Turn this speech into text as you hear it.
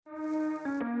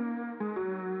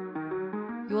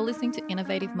You're listening to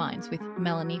Innovative Minds with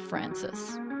Melanie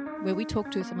Francis, where we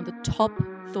talk to some of the top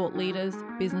thought leaders,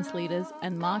 business leaders,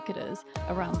 and marketers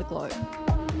around the globe.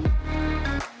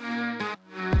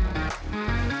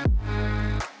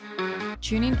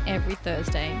 Tune in every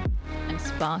Thursday and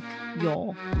spark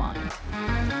your mind.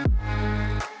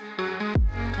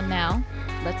 And now,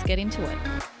 let's get into it.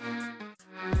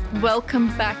 Welcome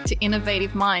back to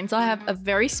Innovative Minds. I have a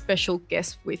very special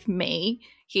guest with me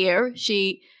here.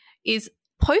 She is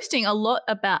posting a lot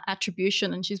about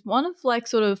attribution, and she's one of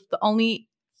sort of the only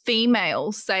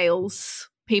female sales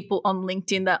people on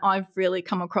LinkedIn that I've really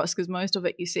come across, because most of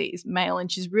it you see is male,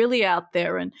 and she's really out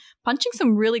there and punching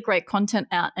some really great content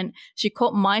out. And she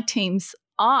caught my team's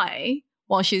eye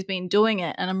while she's been doing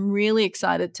it, and I'm really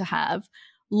excited to have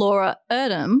Laura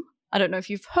Erdem. I don't know if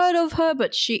you've heard of her,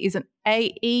 but she is an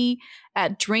AE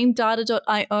at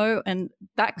dreamdata.io, and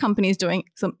that company is doing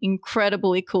some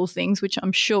incredibly cool things, which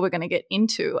I'm sure we're going to get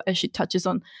into as she touches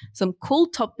on some cool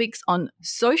topics on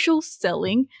social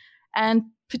selling. And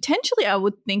potentially, I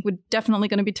would think we're definitely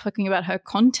going to be talking about her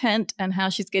content and how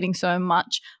she's getting so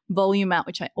much volume out,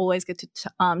 which I always get to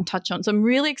touch on. So I'm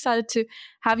really excited to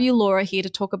have you, Laura, here to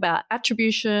talk about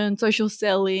attribution, social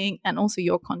selling, and also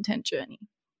your content journey.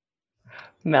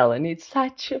 Melanie, it's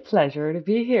such a pleasure to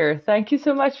be here. Thank you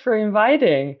so much for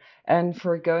inviting and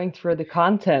for going through the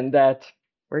content that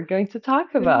we're going to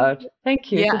talk about.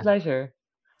 Thank you. Yeah. It's a pleasure.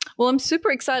 Well, I'm super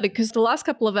excited because the last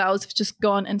couple of hours have just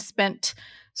gone and spent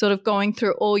sort of going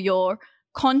through all your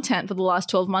content for the last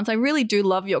 12 months. I really do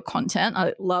love your content.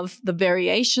 I love the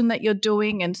variation that you're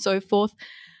doing and so forth.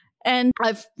 And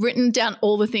I've written down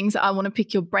all the things that I want to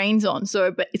pick your brains on.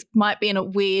 But it might be in a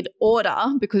weird order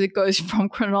because it goes from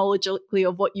chronologically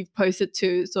of what you've posted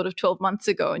to sort of 12 months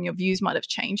ago, and your views might have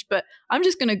changed. But I'm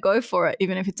just going to go for it,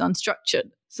 even if it's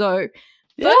unstructured. So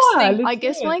first thing, I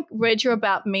guess my read your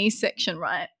about me section,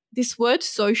 right? This word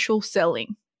social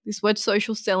selling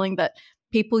that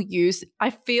people use, I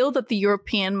feel that the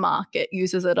European market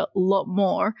uses it a lot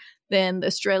more than the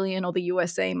Australian or the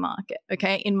USA market,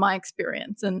 okay, in my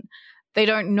experience. And they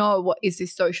don't know what is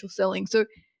this social selling. So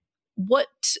what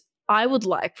I would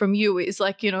like from you is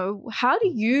how do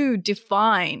you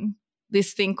define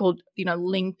this thing called,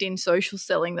 LinkedIn social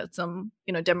selling that some,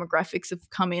 demographics have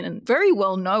come in and very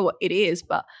well know what it is,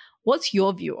 but what's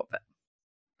your view of it?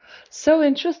 So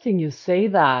interesting you say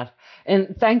that.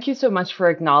 And thank you so much for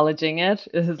acknowledging it.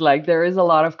 It is there is a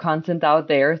lot of content out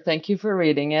there. Thank you for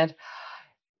reading it.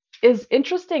 It's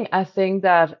interesting, I think,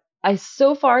 that I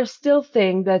so far still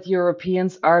think that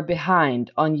Europeans are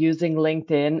behind on using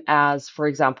LinkedIn as, for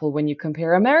example, when you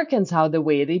compare Americans, how the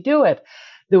way they do it,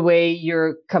 the way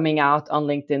you're coming out on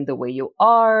LinkedIn, the way you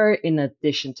are. In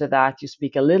addition to that, you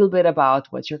speak a little bit about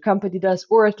what your company does,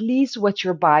 or at least what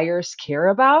your buyers care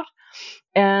about.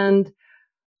 And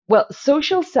well,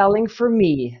 social selling for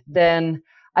me, then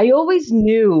I always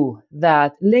knew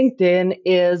that LinkedIn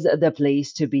is the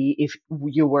place to be if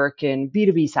you work in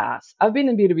B2B SaaS. I've been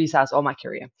in B2B SaaS all my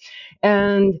career.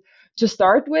 And to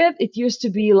start with, it used to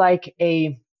be like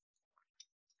a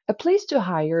place to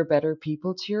hire better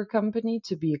people to your company,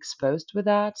 to be exposed with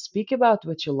that, speak about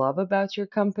what you love about your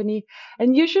company,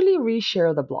 and usually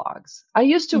reshare the blogs. I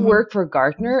used to work for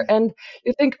Gartner, and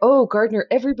you think, oh, Gartner,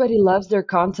 everybody loves their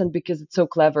content because it's so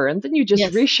clever. And then you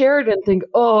just reshare it and think,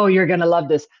 oh, you're going to love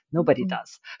this. Nobody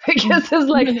does. Because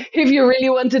it's if you really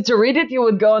wanted to read it, you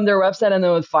would go on their website and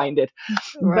then would find it.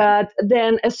 Right. But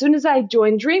then as soon as I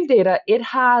joined Dream Data, it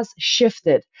has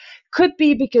shifted. Could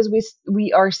be because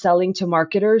we are selling to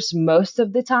marketers most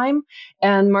of the time,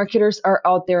 and marketers are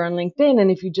out there on LinkedIn.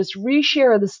 And if you just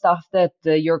reshare the stuff that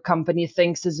your company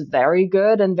thinks is very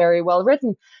good and very well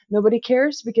written, nobody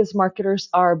cares because marketers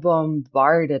are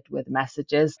bombarded with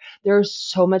messages. There's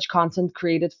so much content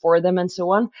created for them and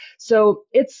so on. So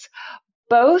it's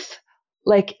both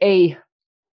like a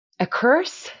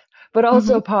curse, but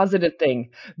also a positive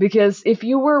thing. Because if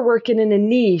you were working in a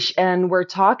niche and we're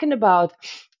talking about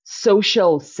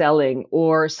social selling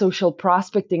or social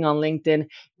prospecting on LinkedIn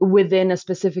within a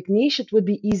specific niche, it would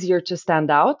be easier to stand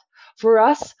out. For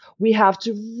us, we have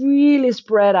to really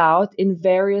spread out in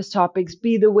various topics,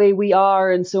 be the way we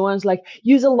are and so on. It's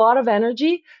use a lot of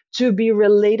energy to be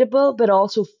relatable, but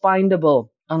also findable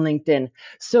on LinkedIn.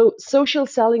 So social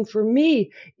selling for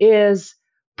me is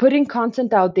putting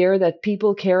content out there that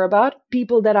people care about,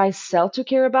 people that I sell to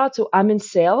care about. So I'm in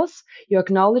sales. You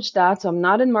acknowledge that. So I'm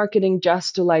not in marketing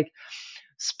just to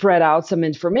spread out some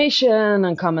information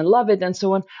and come and love it and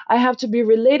so on. I have to be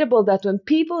relatable that when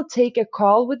people take a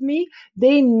call with me,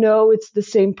 they know it's the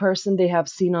same person they have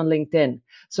seen on LinkedIn.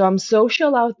 So I'm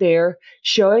social out there,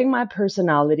 showing my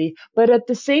personality, but at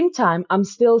the same time, I'm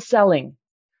still selling.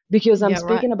 because I'm Yeah,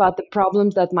 right. speaking about the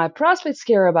problems that my prospects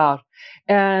care about.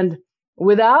 And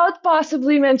without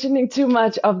possibly mentioning too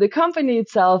much of the company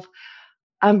itself,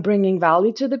 I'm bringing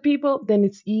value to the people, then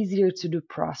it's easier to do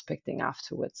prospecting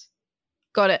afterwards.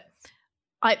 Got it.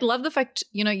 I love the fact,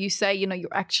 you say,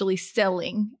 you're actually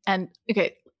selling. And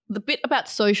okay, the bit about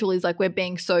social is like we're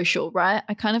being social, right?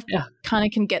 I kind of Yeah.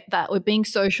 can get that. We're being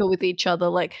social with each other.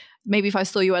 Like maybe if I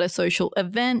saw you at a social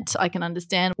event, I can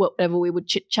understand whatever we would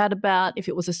chit chat about. If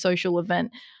it was a social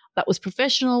event that was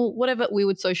professional, whatever we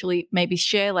would socially maybe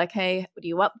share, like, hey, what are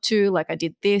you up to? Like I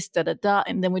did this, da da da.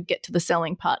 And then we'd get to the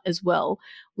selling part as well,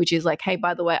 which is like, hey,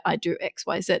 by the way, I do X,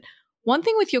 Y, Z. One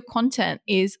thing with your content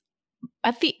is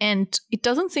at the end, it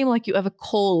doesn't seem like you ever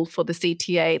call for the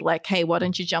CTA, like, hey, why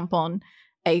don't you jump on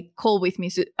a call with me?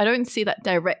 So I don't see that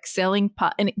direct selling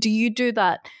part. And do you do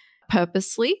that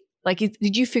purposely? Like,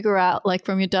 did you figure out, like,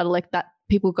 from your data, like, that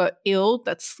people got ill,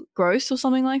 that's gross or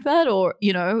something like that? Or,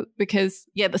 because,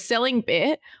 the selling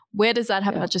bit, where does that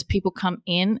happen? Yeah. That just people come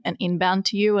in and inbound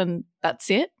to you and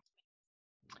that's it?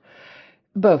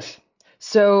 Both.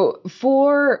 So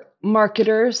for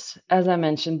marketers, as I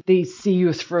mentioned, they see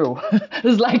you through.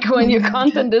 It's like when your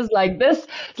content is like this,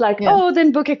 it's like, Yeah. oh,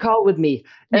 then book a call with me.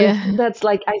 And that's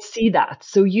like, I see that.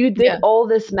 So you did all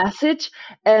this message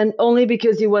and only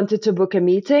because you wanted to book a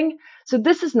meeting. So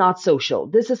this is not social.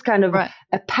 This is kind of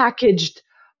a packaged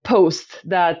post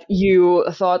that you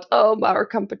thought, oh, our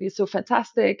company is so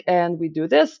fantastic and we do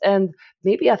this. And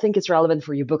maybe I think it's relevant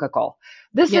for you, book a call.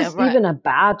 This is even a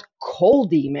bad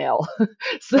cold email.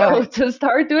 So to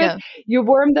start with, you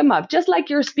warm them up, just like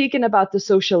you're speaking about the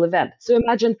social event. So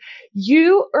imagine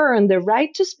you earn the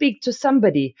right to speak to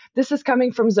somebody. This is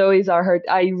coming from Zoe Zarhart.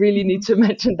 I really need to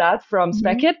mention that from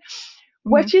SpecIt.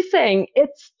 What she's saying,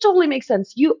 it totally makes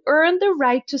sense. You earn the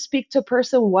right to speak to a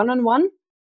person one-on-one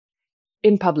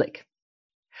in public.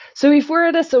 So if we're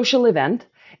at a social event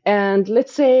and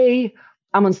let's say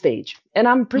I'm on stage and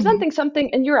I'm presenting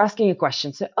something and you're asking a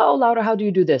question, say, oh, Laura, how do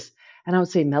you do this? And I would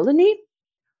say, Melanie,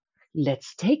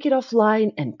 let's take it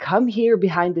offline and come here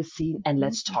behind the scene and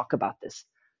let's talk about this.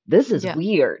 This is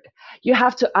weird. You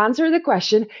have to answer the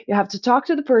question. You have to talk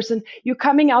to the person. You're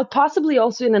coming out possibly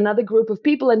also in another group of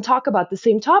people and talk about the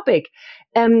same topic.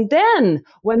 And then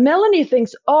when Melanie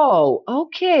thinks, oh,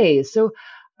 okay, so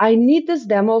I need this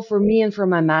demo for me and for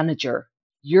my manager,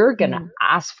 you're going to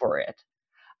ask for it.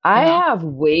 I have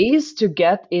ways to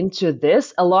get into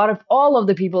this. All of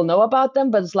the people know about them,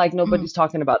 but it's like nobody's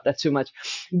talking about that too much.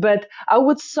 But I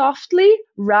would softly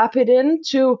wrap it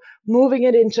into moving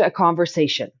it into a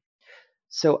conversation.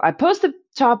 So I post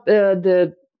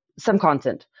some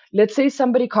content. Let's say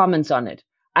somebody comments on it.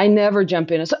 I never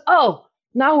jump in and say, oh,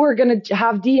 now we're going to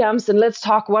have DMs and let's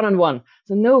talk one-on-one.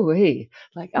 So no way.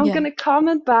 Like I'm going to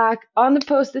comment back on the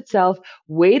post itself,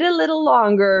 wait a little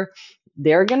longer.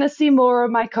 They're going to see more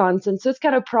of my content. So it's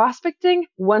kind of prospecting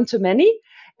one-to-many.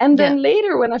 And then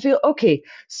later when I feel, okay,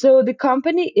 so the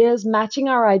company is matching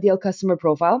our ideal customer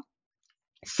profile.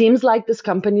 Seems like this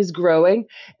company is growing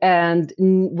and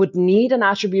would need an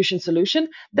attribution solution.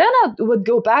 Then I would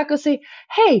go back and say,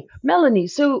 hey, Melanie,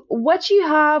 so what you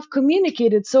have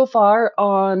communicated so far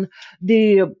on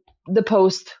the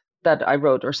post that I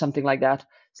wrote or something like that.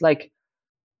 It's like,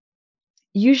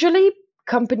 usually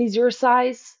companies your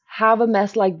size have a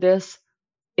mess like this.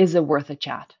 Is it worth a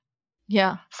chat?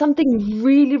 Yeah. Something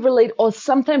really relate, or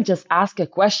sometimes just ask a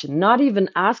question, not even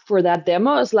ask for that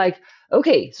demo. It's like,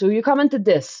 okay, so you commented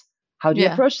this. How do you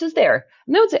approach this there?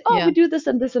 And they would say, oh, we do this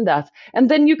and this and that. And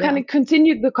then you kind of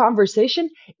continue the conversation.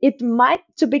 It might,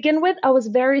 to begin with, I was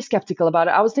very skeptical about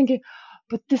it. I was thinking,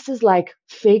 but this is like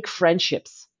fake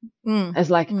friendships.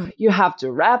 It's like, you have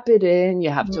to wrap it in,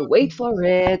 you have to wait for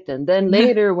it. And then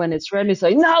later when it's ready, it's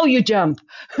like, now you jump.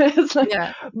 It's like,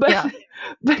 but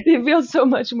it feels so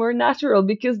much more natural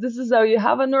because this is how you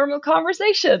have a normal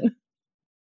conversation.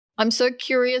 I'm so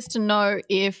curious to know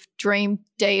if Dream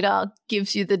Data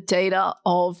gives you the data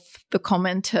of the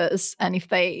commenters and if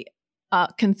they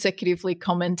consecutively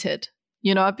commented.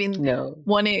 I've been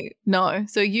wanting, no.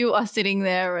 So you are sitting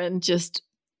there and just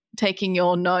taking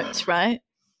your notes, right?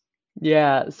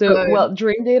 Yeah. So,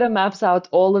 Dream Data maps out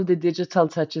all of the digital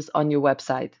touches on your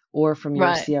website or from your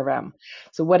CRM.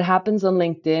 So what happens on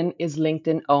LinkedIn is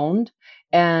LinkedIn owned.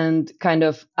 And kind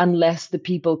of unless the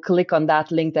people click on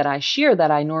that link that I share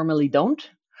that I normally don't.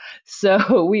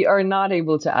 So we are not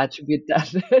able to attribute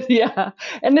that. Yeah.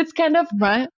 And it's kind of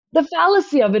the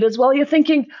fallacy of it as well. You're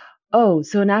thinking, oh,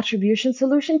 so an attribution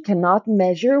solution cannot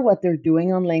measure what they're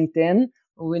doing on LinkedIn.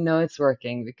 Well, we know it's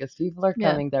working because people are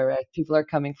coming direct. People are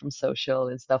coming from social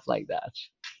and stuff like that.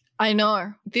 I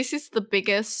know. This is the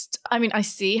biggest. I mean, I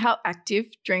see how active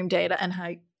Dream Data and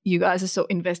how you guys are so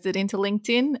invested into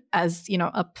LinkedIn as,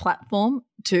 a platform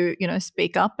to,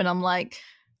 speak up. And I'm like,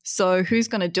 so who's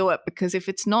going to do it? Because if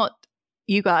it's not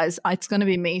you guys, it's going to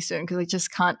be me soon because I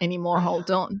just can't anymore hold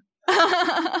on.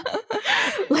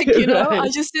 Right. I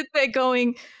just sit there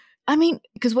going,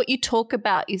 because what you talk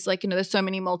about is like, there's so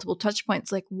many multiple touch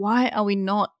points. Like, why are we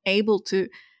not able to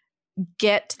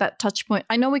get that touch point?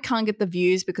 I know we can't get the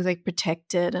views because they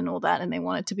protect it and all that, and they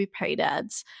want it to be paid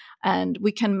ads, and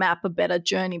we can map a better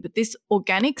journey. But this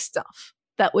organic stuff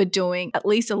that we're doing, at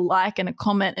least a like and a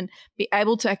comment, and be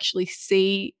able to actually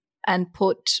see and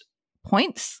put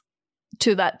points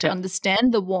to that to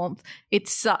understand the warmth, it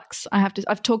sucks.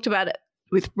 I've talked about it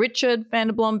with Richard van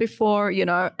der Blom before,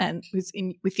 and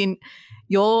within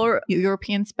your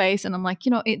European space. And I'm like,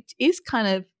 it is kind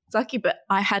of sucky, but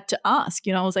I had to ask,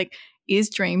 I was like, is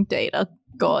Dream Data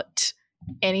got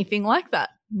anything like that?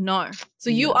 No. So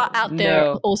you are out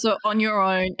there also on your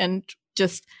own and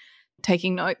just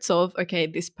taking notes of, okay,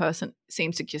 this person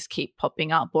seems to just keep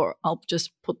popping up, or I'll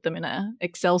just put them in a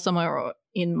Excel somewhere or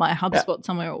in my HubSpot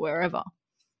somewhere or wherever.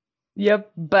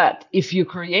 Yep. But if you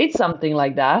create something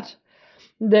like that,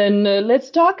 then let's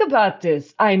talk about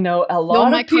this. I know a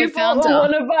lot of people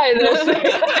want to buy this.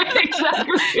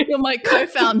 Exactly. You're my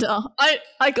co-founder.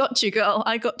 I got you, girl.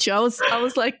 I got you. I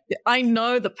was like, I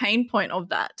know the pain point of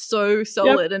that. So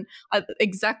solid. Yep. And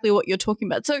exactly what you're talking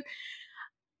about. So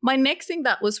my next thing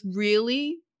that was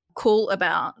really cool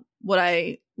about what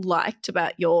I liked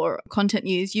about your content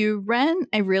is you ran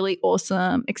a really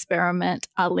awesome experiment,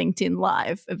 a LinkedIn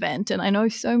Live event. And I know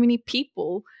so many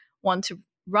people want to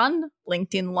run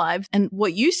LinkedIn Live. And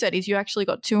what you said is you actually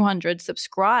got 200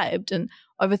 subscribed and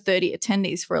over 30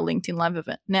 attendees for a LinkedIn Live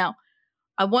event. Now,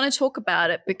 I want to talk about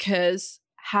it because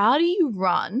how do you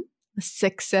run a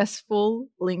successful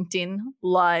LinkedIn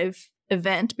Live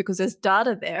event? Because there's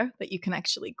data there that you can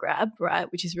actually grab, right?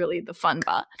 Which is really the fun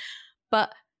part.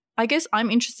 But I guess I'm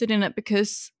interested in it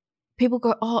because people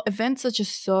go, oh, events are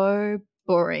just so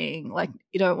boring. Like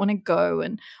you don't want to go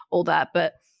and all that.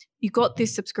 But you got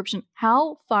this subscription.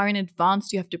 How far in advance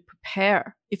do you have to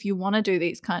prepare if you want to do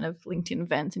these kind of LinkedIn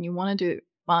events and you want to do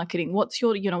marketing? What's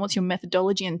your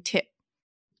methodology and tip?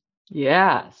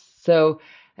 Yeah. So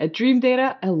at Dream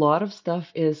Data, a lot of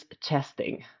stuff is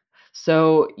testing.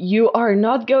 So you are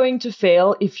not going to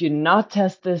fail if you not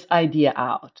test this idea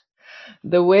out.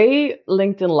 The way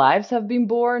LinkedIn Lives have been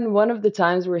born, one of the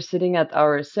times we're sitting at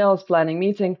our sales planning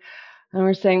meeting and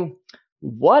we're saying,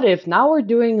 what if now we're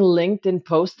doing LinkedIn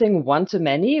posting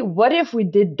one-to-many? What if we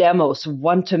did demos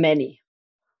one-to-many?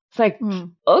 It's like,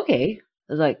 okay.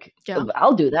 It's like,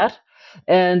 I'll do that.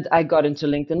 And I got into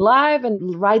LinkedIn Live,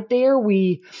 and right there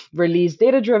we released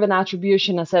data-driven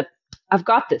attribution. I said, I've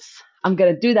got this. I'm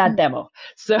going to do that demo.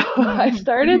 So I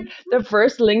started the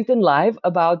first LinkedIn Live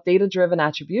about data-driven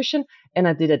attribution, and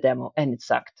I did a demo, and it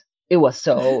sucked. It was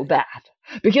so bad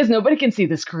because nobody can see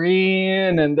the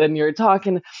screen, and then you're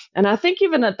talking. And I think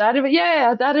even at that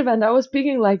event, I was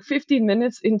speaking like 15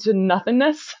 minutes into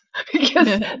nothingness because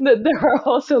there are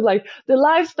also like the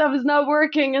live stuff is not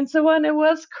working and so on. It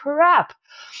was crap.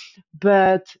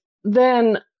 But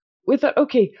then we thought,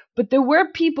 okay, but there were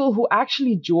people who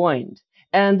actually joined.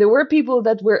 And there were people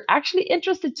that were actually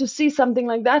interested to see something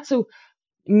like that. So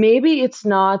maybe it's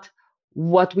not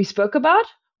what we spoke about,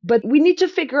 but we need to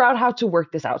figure out how to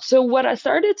work this out. So what I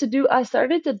started to do, I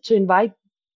started to invite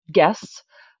guests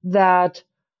that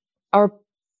our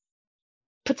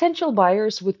potential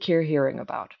buyers would care hearing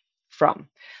about from.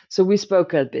 So we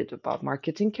spoke a bit about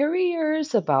marketing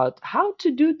careers, about how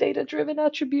to do data-driven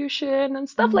attribution and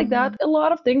stuff like that, a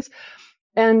lot of things.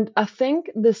 And I think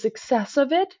the success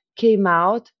of it came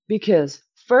out because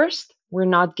first, we're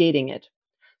not gating it.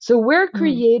 So we're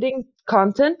creating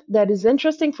content that is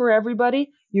interesting for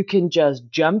everybody. You can just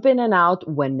jump in and out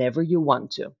whenever you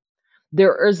want to.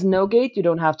 There is no gate. You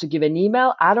don't have to give an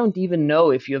email. I don't even know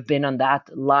if you've been on that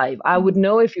live. I would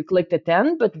know if you clicked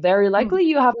attend, but very likely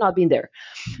you have not been there.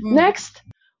 Next,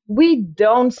 we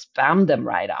don't spam them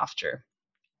right after.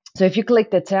 So if you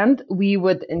clicked attend, we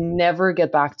would never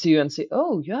get back to you and say,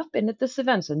 oh, you have been at this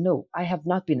event. So no, I have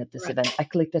not been at this event. I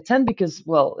clicked attend because,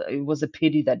 well, it was a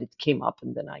pity that it came up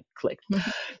and then I clicked.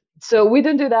 So we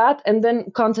didn't do that. And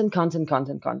then content.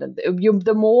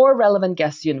 The more relevant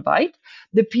guests you invite,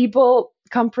 the people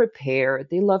come prepared.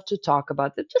 They love to talk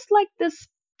about it, just like this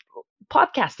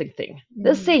podcasting thing,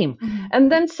 the same.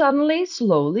 And then suddenly,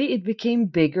 slowly, it became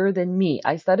bigger than me.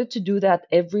 I started to do that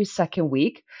every second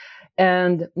week.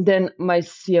 And then my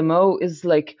CMO is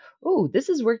like, oh, this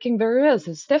is working very well.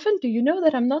 So, Stefan, do you know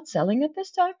that I'm not selling it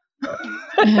this time?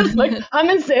 It's like, I'm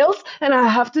in sales and I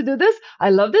have to do this.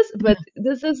 I love this, but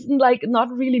this is like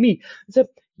not really me. So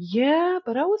yeah,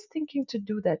 but I was thinking to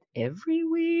do that every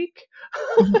week.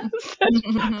 Said,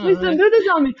 please don't Right. do this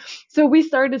on me. So we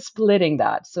started splitting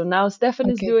that. So now Stefan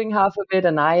is Okay, doing half of it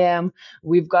and I am.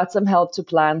 We've got some help to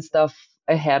plan stuff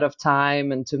ahead of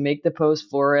time and to make the post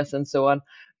for us and so on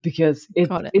because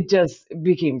got it. it just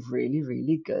became really,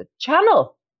 really good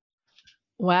channel.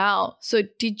 Wow. So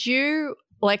did you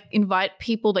like invite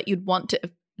people that you'd want to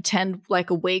attend like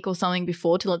a week or something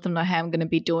before to let them know, hey, I'm going to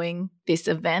be doing this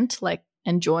event, like,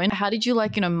 and join? How did you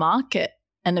like, market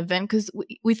an event? Because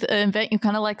with an event, you're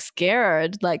kind of like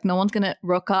scared, like no one's going to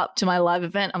rock up to my live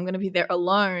event. I'm going to be there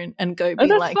alone and go And be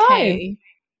that's like, fine. hey,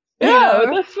 you Yeah,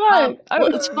 know, that's fine.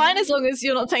 well, it's fine as long as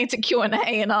you're not saying it's a Q&A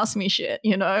and ask me shit,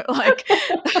 like,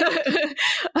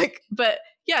 like, but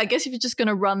yeah, I guess if you're just going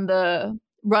to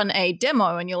run a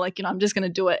demo and you're like, I'm just going to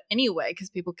do it anyway because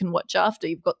people can watch after,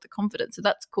 you've got the confidence. So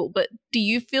that's cool. But do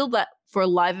you feel that for a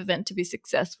live event to be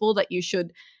successful, that you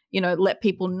should, let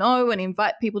people know and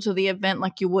invite people to the event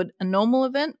like you would a normal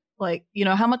event? Like,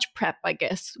 how much prep, I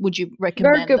guess, would you Very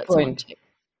recommend good that someone point. take?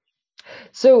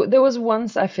 So there was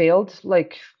once I failed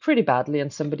like pretty badly,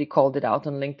 and somebody called it out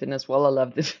on LinkedIn as well. I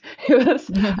loved it. It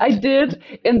was I did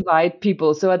invite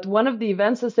people. So at one of the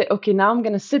events, I say, okay, now I'm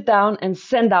gonna sit down and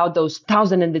send out those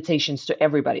 1,000 invitations to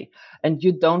everybody. And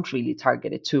you don't really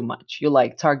target it too much. You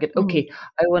like target, Mm, okay,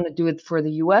 I want to do it for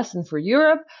the US and for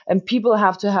Europe, and people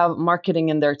have to have marketing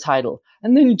in their title.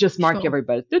 And then you just mark sure.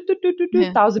 everybody, do, do, do, do, do,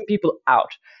 Yeah. 1,000 people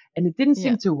out and it didn't Yeah.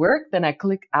 seem to work. Then I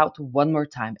clicked out one more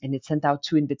time and it sent out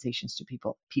 2 invitations to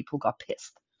people. People got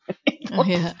pissed. Oh,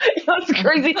 yeah. It was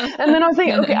crazy. And then I was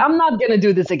thinking, okay, I'm not going to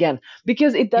do this again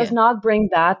because it does Yeah. not bring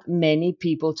that many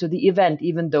people to the event,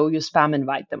 even though you spam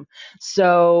invite them.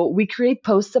 So we create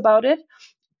posts about it,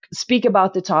 speak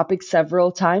about the topic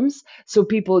several times so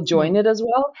people join Mm. it as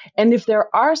well. And if there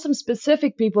are some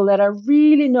specific people that I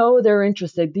really know they're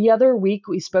interested, the other week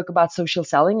we spoke about social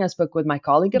selling. I spoke with my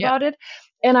colleague Yeah. about it.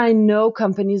 And I know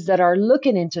companies that are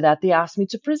looking into that. They asked me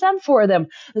to present for them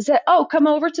and said, oh, come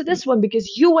over to this one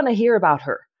because you want to hear about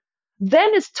her.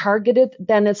 Then it's targeted,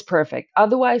 then it's perfect.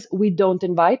 Otherwise, we don't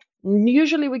invite.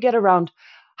 Usually we get around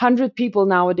 100 people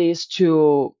nowadays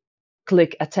to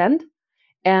click attend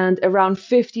and around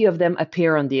 50 of them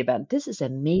appear on the event. This is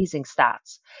amazing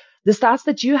stats. The stats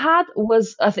that you had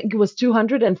was, I think it was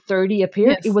 230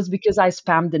 appeared. It Yes. was because I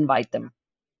spammed invite them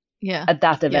Yeah. at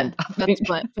that Yeah. event, I That's think.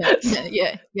 fine. Yeah.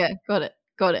 Yeah. Yeah. Got it.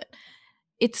 Got it.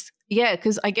 It's, yeah,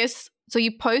 because I guess, so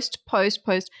you post.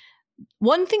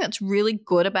 One thing that's really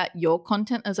good about your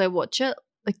content as I watch it,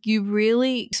 like you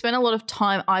really spend a lot of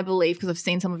time, I believe, because I've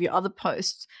seen some of your other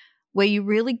posts, where you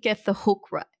really get the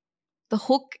hook right. The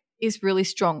hook is really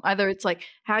strong. Either it's like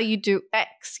how you do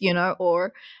X,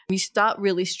 or you start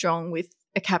really strong with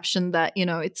a caption that,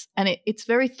 it's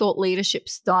very thought leadership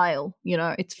style.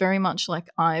 It's very much like,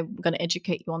 I'm going to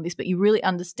educate you on this, but you really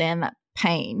understand that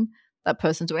pain that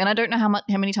person's doing. And I don't know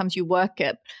how many times you work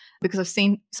it, because I've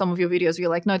seen some of your videos where you're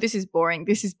like, no, this is boring.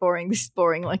 This is boring. This is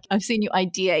boring. Like I've seen you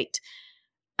ideate.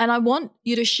 And I want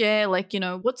you to share, like,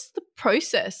 what's the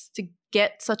process to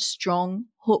get such strong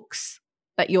hooks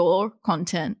that your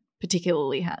content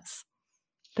particularly has?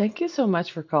 Thank you so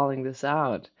much for calling this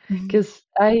out Mhm. because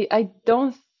I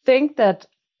don't think that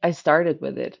I started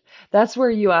with it. That's where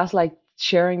you ask, like,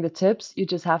 sharing the tips. You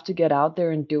just have to get out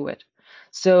there and do it.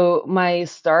 So my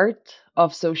start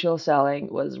of social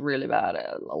selling was really bad,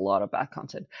 a lot of bad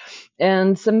content.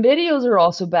 And some videos are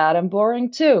also bad and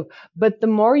boring too. But the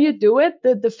more you do it,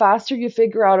 the faster you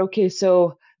figure out, okay,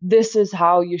 so this is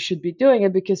how you should be doing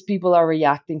it because people are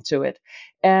reacting to it.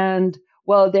 And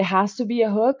well, there has to be a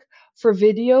hook for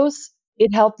videos.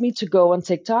 It helped me to go on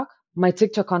TikTok. My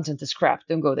TikTok content is crap.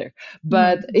 Don't go there.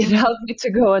 But it helped me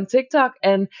to go on TikTok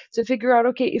and to figure out,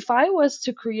 okay, if I was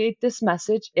to create this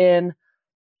message in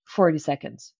 40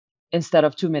 seconds instead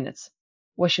of 2 minutes,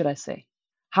 what should I say?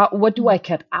 What do I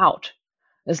cut out?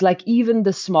 It's like even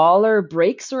the smaller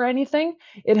breaks or anything,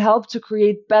 it helped to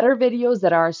create better videos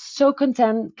that are so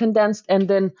condensed and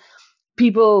then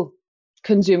people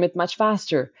consume it much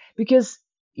faster because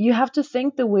you have to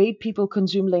think the way people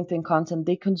consume LinkedIn content,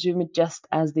 they consume it just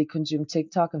as they consume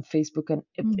TikTok and Facebook, and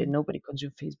Mm, nobody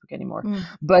consumes Facebook anymore. mm,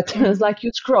 But it's mm, like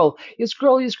you scroll, you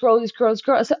scroll, you scroll, you scroll,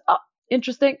 scroll. I said, oh,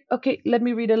 interesting. Okay, let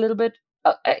me read a little bit.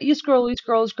 You scroll, you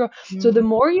scroll, you scroll. So the mm.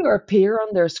 more you appear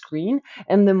on their screen,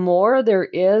 and the more there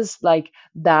is like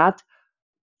that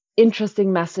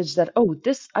interesting message that, oh,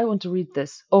 this, I want to read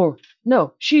this, or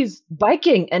no, she's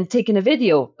biking and taking a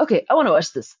video, okay, I want to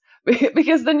watch this.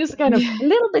 Because then you're kind of Yeah. a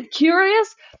little bit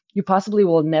curious, you possibly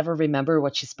will never remember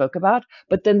what she spoke about.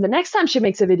 But then the next time she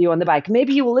makes a video on the bike,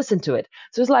 maybe you will listen to it.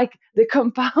 So it's like the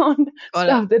compound Got it.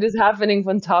 stuff that is happening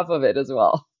on top of it as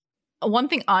well. One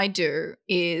thing I do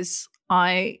is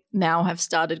I now have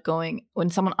started going, when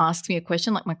someone asks me a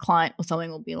question, like my client or something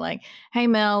will be like, hey,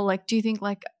 Mel, like, do you think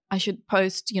like I should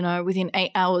post, within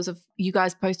 8 hours of you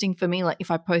guys posting for me? Like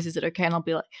if I post, is it okay? And I'll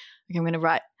be like, okay, I'm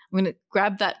going to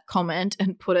grab that comment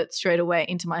and put it straight away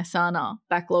into my Sana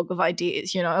backlog of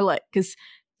ideas, like, because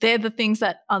they're the things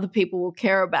that other people will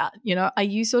care about. Are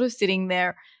you sort of sitting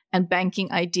there and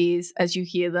banking ideas as you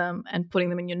hear them and putting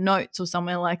them in your notes or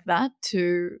somewhere like that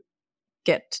to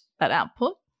get that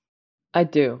output? I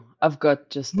do. I've got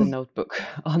just the notebook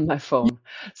on my phone.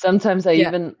 Sometimes I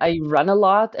Yeah. run a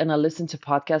lot and I listen to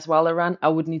podcasts while I run. I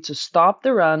would need to stop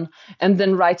the run and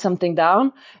then write something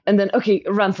down and then, okay,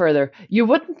 run further. You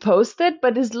wouldn't post it,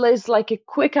 but it's like a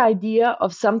quick idea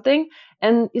of something.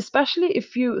 And especially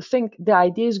if you think the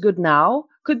idea is good now,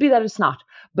 could be that it's not.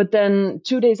 But then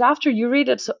 2 days after you read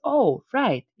it, so, oh,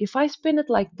 right. If I spin it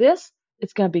like this,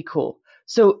 it's going to be cool.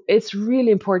 So it's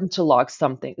really important to log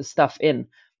stuff in.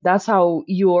 That's how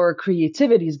your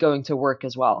creativity is going to work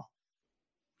as well.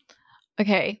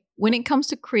 Okay. When it comes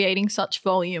to creating such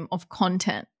volume of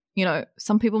content,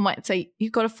 some people might say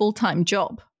you've got a full-time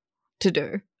job to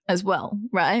do as well,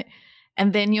 right?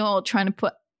 And then you're trying to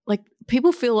put, like,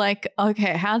 people feel like,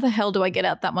 okay, how the hell do I get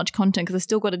out that much content? Because I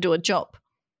still got to do a job.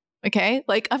 Okay.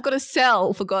 Like I've got to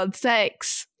sell, for God's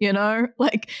sakes,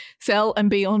 like sell and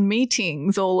be on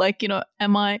meetings, or like,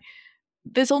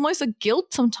 there's almost a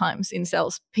guilt sometimes in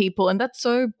salespeople. And that's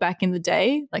so back in the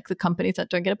day, like the companies that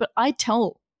don't get it. But I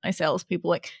tell my salespeople,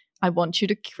 like, I want you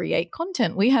to create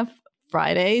content. We have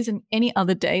Fridays and any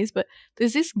other days, but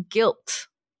there's this guilt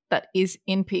that is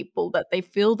in people that they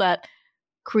feel that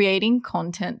creating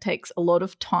content takes a lot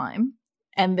of time.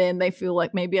 And then they feel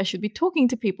like maybe I should be talking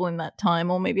to people in that time,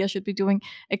 or maybe I should be doing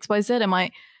X, Y, Z. Am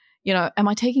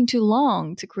I taking too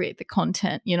long to create the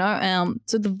content?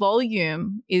 So the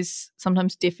volume is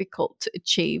sometimes difficult to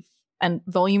achieve, and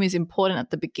volume is important at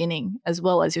the beginning as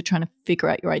well as you're trying to figure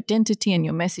out your identity and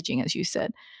your messaging, as you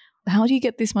said. How do you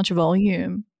get this much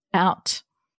volume out?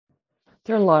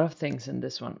 There are a lot of things in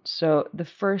this one. So the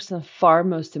first and far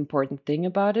most important thing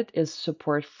about it is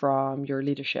support from your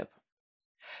leadership.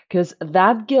 Because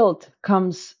that guilt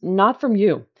comes not from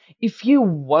you. If you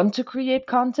want to create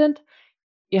content,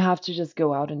 you have to just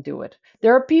go out and do it.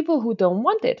 There are people who don't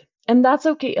want it, and that's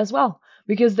okay as well.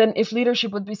 Because then if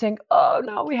leadership would be saying, oh,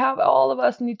 now we have all of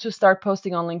us need to start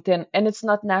posting on LinkedIn, and it's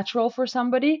not natural for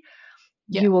somebody,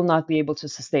 Yeah. you will not be able to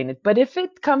sustain it. But if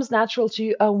it comes natural to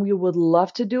you and you would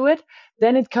love to do it,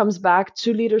 then it comes back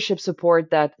to leadership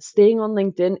support, that staying on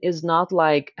LinkedIn is not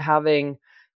like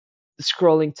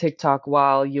scrolling TikTok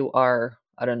while you are,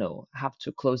 I don't know, have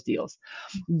to close deals.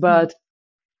 But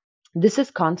this is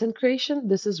content creation,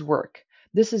 this is work.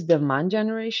 This is demand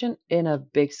generation in a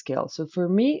big scale. So for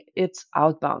me, it's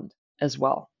outbound as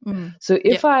well. So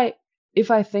if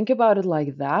I think about it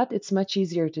like that, it's much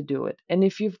easier to do it. And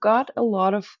if you've got a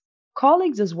lot of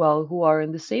colleagues as well who are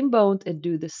in the same boat and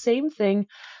do the same thing,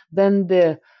 then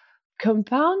the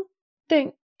compound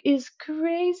thing is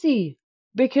crazy,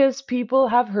 because people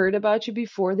have heard about you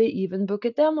before they even book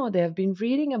a demo. They have been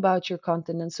reading about your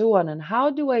content and so on. And how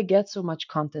do I get so much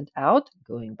content out?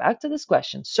 Going back to this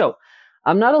question. So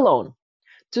I'm not alone.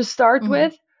 To start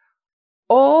with,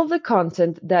 all the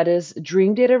content that is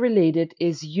Dream Data related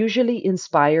is usually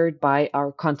inspired by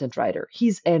our content writer.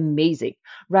 He's amazing,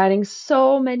 writing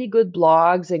so many good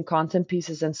blogs and content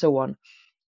pieces and so on.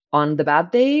 On the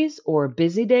bad days or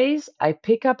busy days, I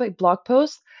pick up a blog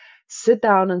post, sit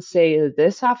down and say,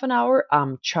 this half an hour,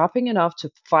 I'm chopping it off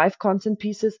to 5 content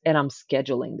pieces and I'm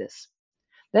scheduling this.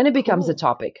 Then it becomes a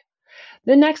topic.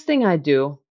 The next thing I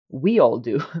do, we all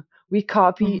do, we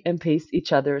copy and paste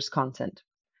each other's content.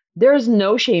 There's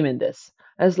no shame in this.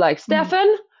 It's like, Stefan,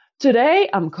 today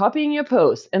I'm copying your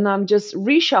post and I'm just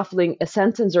reshuffling a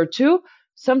sentence or two,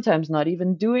 sometimes not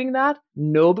even doing that.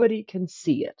 Nobody can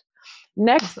see it.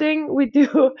 Next thing we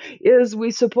do is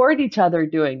we support each other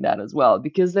doing that as well,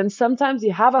 because then sometimes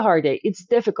you have a hard day. It's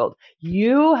difficult.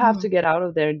 You have to get out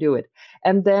of there and do it.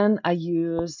 And then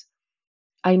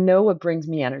I know what brings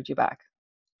me energy back.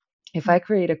 If I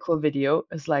create a cool video,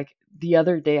 it's like the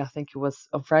other day, I think it was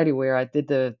on Friday, where I did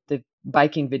the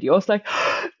biking video. I was like,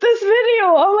 this video,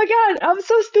 oh my God, I'm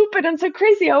so stupid and so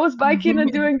crazy. I was biking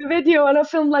and doing the video and I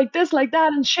filmed like this, like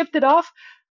that, and shipped it off.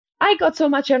 I got so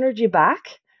much energy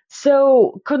back.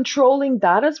 So controlling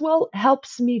that as well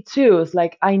helps me too. It's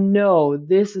like I know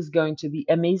this is going to be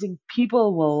amazing.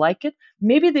 People will like it.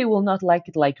 Maybe they will not like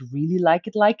it like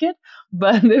it,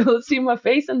 but they will see my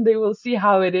face and they will see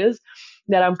how it is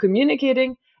that I'm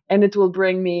communicating, and it will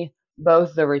bring me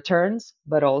both the returns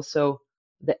but also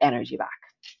the energy back.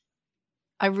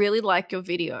 I really like your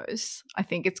videos. I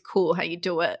think it's cool how you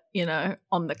do it,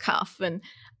 on the cuff. And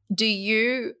do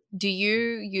you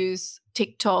use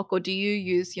TikTok, or do you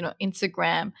use,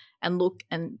 Instagram and look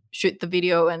and shoot the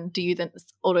video, and do you then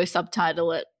auto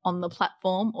subtitle it on the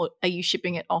platform, or are you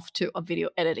shipping it off to a video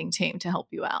editing team to help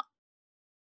you out?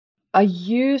 I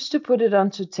used to put it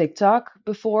onto TikTok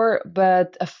before,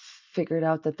 but I figured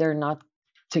out that they're not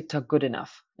TikTok good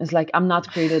enough. It's like I'm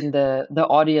not creating the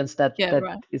audience that Yeah, that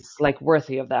right. is like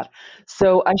worthy of that.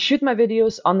 So I shoot my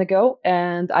videos on the go,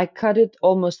 and I cut it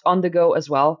almost on the go as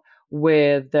well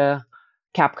with the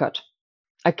CapCut.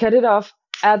 I cut it off,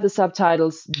 add the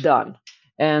subtitles, done,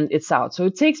 and it's out. So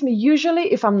it takes me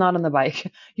usually, if I'm not on the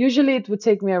bike, usually it would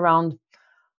take me around,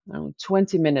 I don't know,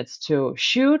 20 minutes to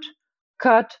shoot,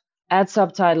 cut, add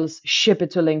subtitles, ship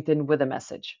it to LinkedIn with a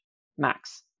message,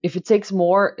 max. If it takes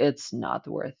more, it's not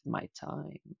worth my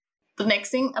time. The next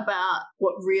thing about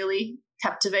what really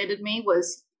captivated me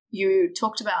was you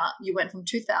talked about you went from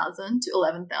 2,000 to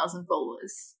 11,000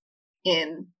 followers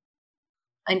in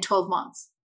 12 months,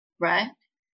 right?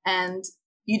 And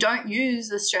you don't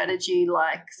use a strategy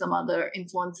like some other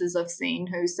influencers I've seen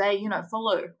who say,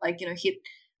 follow,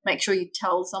 make sure you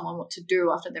tell someone what to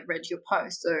do after they've read your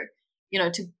post. So,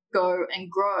 to go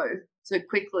and grow so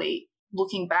quickly.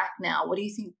 Looking back now, what do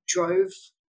you think drove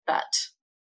that?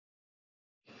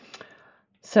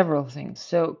 Several things.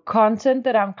 So, content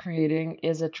that I'm creating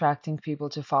is attracting people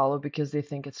to follow because they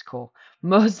think it's cool.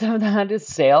 Most of that is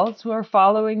sales who are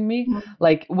following me, Mhm.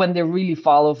 like when they really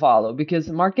follow, because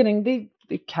marketing,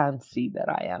 they can't see that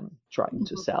I am trying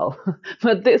to sell.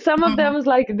 But some of them Mhm. is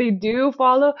like they do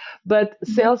follow, but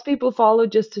Mhm. salespeople follow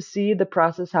just to see the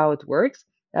process, how it works.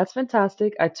 That's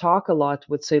fantastic. I talk a lot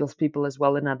with salespeople as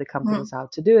well in other companies Mhm. how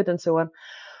to do it and so on.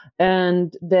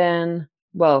 And then,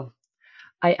 well,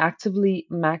 I actively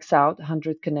max out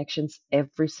 100 connections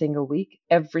every single week.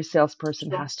 Every salesperson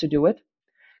Sure. has to do it.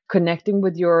 Connecting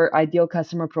with your ideal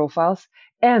customer profiles.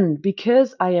 And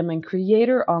because I am a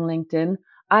creator on LinkedIn,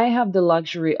 I have the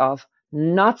luxury of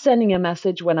not sending a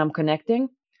message when I'm connecting.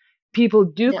 People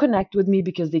do Yeah. connect with me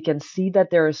because they can see that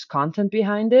there is content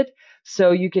behind it.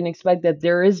 So you can expect that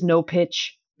there is no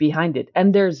pitch behind it.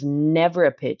 And there's never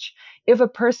a pitch. If a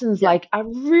person's Yeah. like, I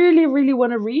really, really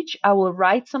want to reach, I will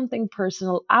write something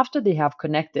personal after they have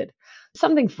connected.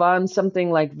 Something fun,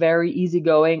 something like very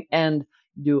easygoing, and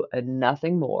do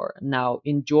nothing more. Now,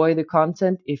 enjoy the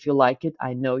content. If you like it,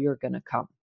 I know you're going to come.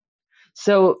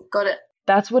 So Got it.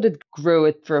 that's what it grew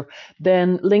it through.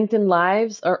 Then LinkedIn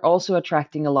Lives are also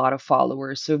attracting a lot of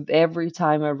followers. So every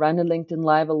time I run a LinkedIn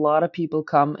Live, a lot of people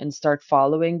come and start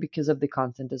following because of the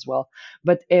content as well.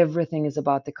 But everything is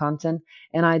about the content.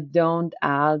 And I don't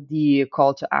add the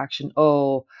call to action,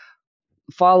 oh,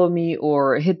 follow me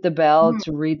or hit the bell Mhm.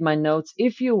 to read my notes.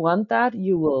 If you want that,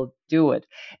 you will do it.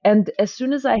 And as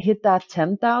soon as I hit that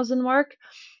 10,000 mark,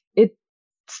 it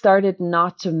started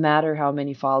not to matter how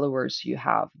many followers you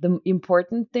have. The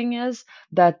important thing is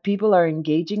that people are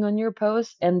engaging on your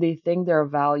posts and they think they're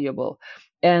valuable.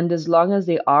 And as long as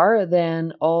they are,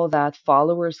 then all that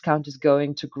followers count is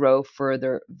going to grow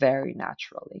further very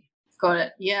naturally. Got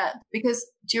it. Yeah. Because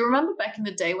do you remember back in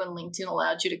the day when LinkedIn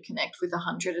allowed you to connect with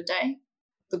 100 a day,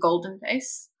 the golden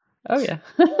pace? Oh, yeah.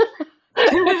 I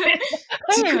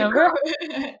You could remember. grow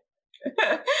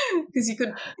because you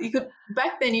could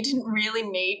back then you didn't really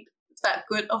need that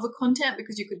good of a content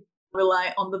because you could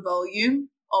rely on the volume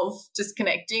of just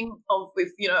connecting of with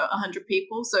 100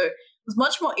 people. So it was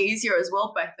much more easier as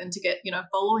well back then to get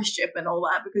followership and all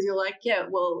that, because you're like, yeah,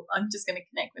 well, I'm just going to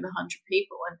connect with 100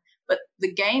 people. And but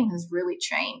the game has really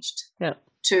changed Yeah.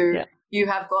 to Yeah. you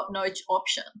have got no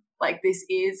option. Like, this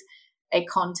is a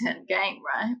content game,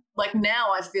 right? Like,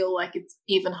 now I feel like it's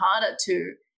even harder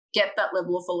to get that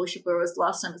level of followership, whereas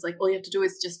last time it's like all you have to do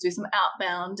is just do some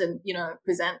outbound and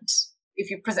present. If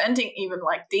you're presenting even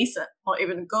like decent or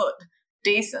even good,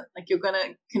 decent, like, you're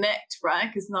gonna connect, right?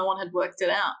 Because no one had worked it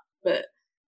out. But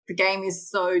the game is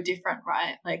so different,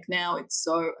 right? Like, now it's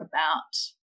so about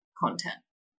content,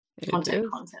 It content, is.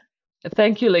 content.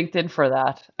 Thank you, LinkedIn, for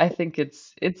that. I think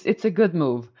it's a good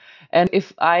move. And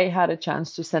if I had a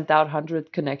chance to send out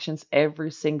 100 connections every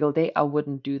single day, I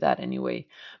wouldn't do that anyway,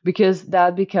 because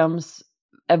that becomes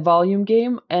a volume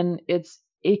game, and it's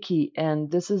icky. And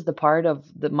this is the part of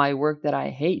my work that I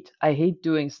hate. I hate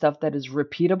doing stuff that is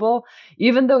repeatable,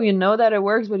 even though you know that it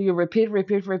works, but you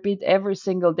repeat every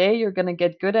single day. You're going to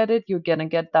get good at it. You're going to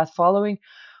get that following.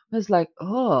 It's like,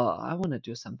 oh, I want to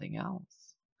do something else.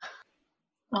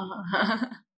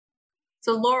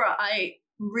 So, Laura, I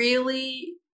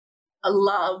really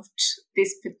loved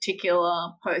this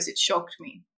particular post. It shocked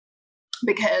me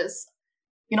because,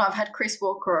 I've had Chris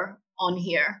Walker on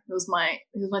here. He was my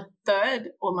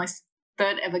third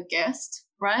ever guest,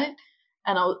 right?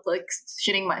 And I was like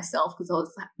shitting myself because I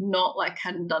was not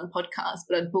hadn't done podcasts,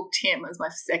 but I'd booked him as my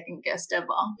second guest ever.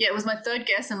 Yeah, it was my third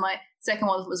guest, and my second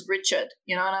one was Richard,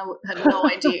 and I had no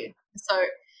idea. So,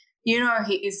 he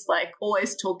is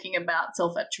always talking about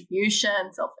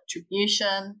self-attribution.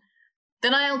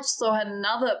 Then I also had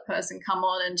another person come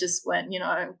on and just went,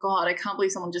 God, I can't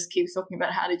believe someone just keeps talking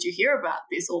about how did you hear about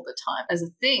this all the time as a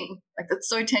thing. That's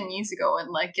so 10 years ago. And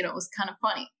it was kind of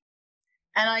funny.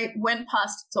 And I went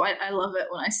past, so I love it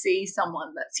when I see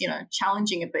someone that's,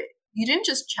 challenging a bit. You didn't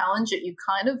just challenge it, you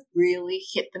kind of really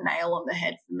hit the nail on the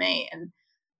head for me. And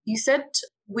you said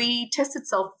we tested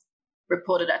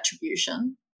self-reported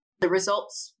attribution. The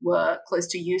results were close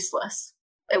to useless.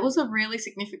 It was a really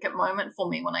significant moment for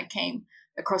me when I came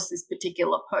across this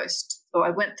particular post. So I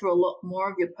went through a lot more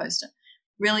of your post and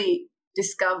really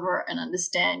discover and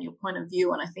understand your point of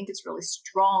view. And I think it's really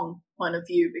strong point of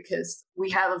view because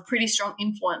we have a pretty strong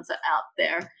influencer out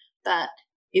there that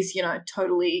is,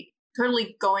 totally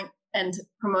going and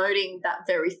promoting that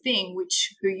very thing,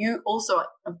 who you also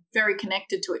are very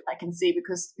connected to it, I can see,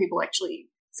 because people actually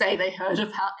say they heard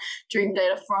about Dream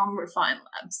Data from Refine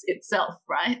Labs itself,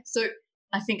 right? So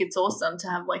I think it's awesome to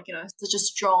have such a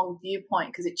strong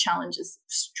viewpoint because it challenges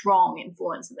strong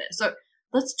influence in there. So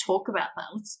let's talk about that.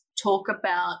 Let's talk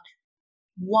about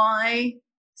why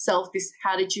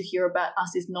how did you hear about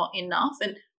us is not enough,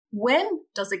 and when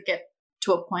does it get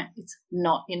to a point it's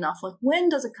not enough? When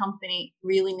does a company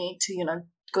really need to,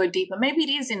 go deeper? Maybe it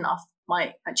is enough.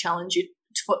 I challenge you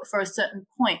for a certain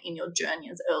point in your journey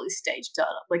as early stage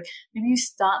startup. Maybe you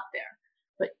start there,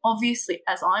 but obviously,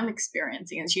 as I'm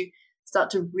experiencing, as you start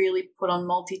to really put on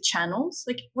multi-channels,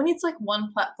 when it's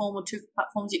one platform or two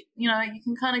platforms, you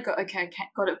can kind of go, okay, I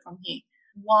got it from here.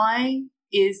 Why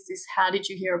is this how did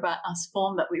you hear about us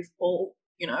form that we've all,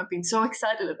 been so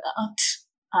excited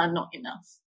about not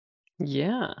enough?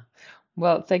 Yeah.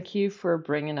 Well, thank you for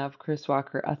bringing up Chris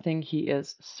Walker. I think he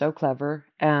is so clever,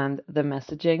 and the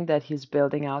messaging that he's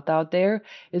building out there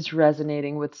is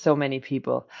resonating with so many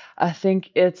people. I think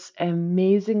it's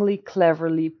amazingly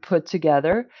cleverly put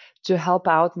together to help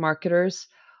out marketers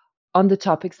on the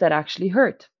topics that actually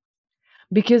hurt.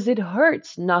 Because it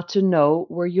hurts not to know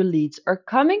where your leads are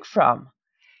coming from.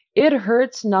 It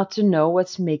hurts not to know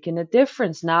what's making a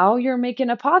difference. Now you're making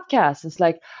a podcast. It's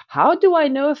like, how do I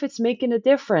know if it's making a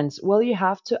difference? Well, you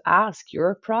have to ask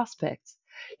your prospects.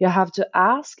 You have to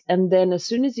ask, and then as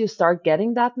soon as you start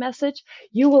getting that message,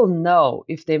 you will know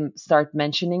if they start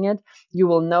mentioning it. You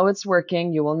will know it's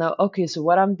working. You will know, okay, so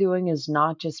what I'm doing is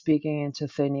not just speaking into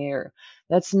thin air.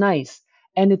 That's nice.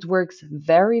 And it works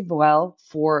very well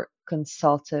for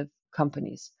consultative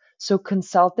companies. So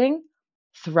consulting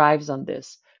thrives on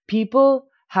this. People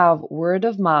have word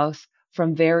of mouth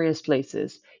from various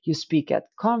places. You speak at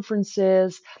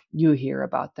conferences, you hear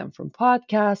about them from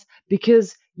podcasts,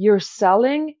 because you're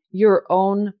selling your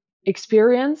own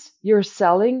experience, you're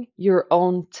selling your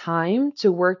own time to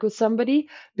work with somebody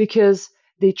because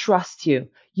they trust you.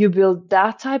 You build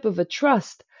that type of a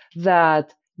trust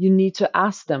that you need to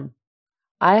ask them.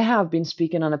 I have been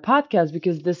speaking on a podcast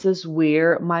because this is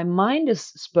where my mind is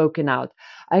spoken out.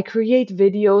 I create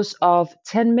videos of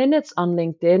 10 minutes on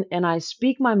LinkedIn and I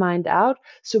speak my mind out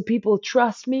so people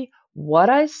trust me. What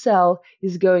I sell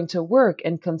is going to work,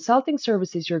 and consulting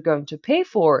services you're going to pay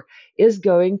for is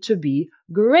going to be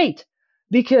great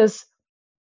because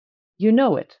you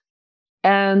know it.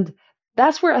 And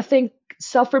that's where I think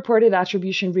self-reported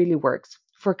attribution really works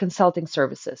for consulting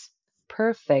services.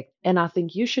 Perfect. And I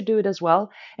think you should do it as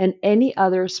well. And any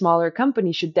other smaller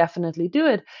company should definitely do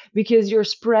it because you're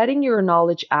spreading your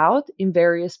knowledge out in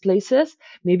various places.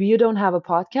 Maybe you don't have a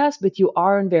podcast, but you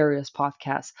are on various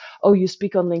podcasts. Oh, you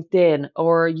speak on LinkedIn,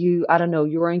 or I don't know,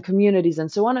 you're in communities and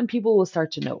so on, and people will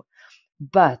start to know.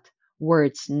 But where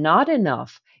it's not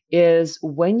enough is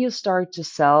when you start to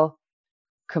sell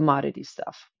commodity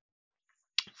stuff.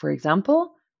 For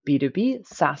example, B2B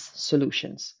SaaS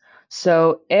solutions.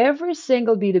 So every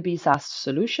single B2B SaaS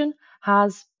solution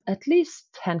has at least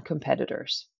 10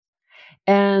 competitors.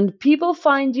 And people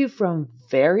find you from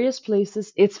various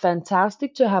places. It's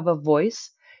fantastic to have a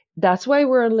voice. That's why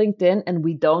we're on LinkedIn and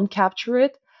we don't capture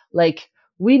it.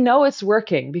 we know it's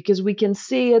working because we can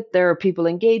see it. There are people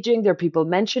engaging, there are people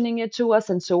mentioning it to us,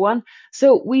 and so on.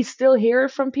 So we still hear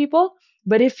it from people.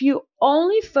 But if you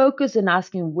only focus on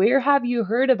asking, where have you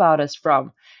heard about us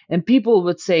from? And people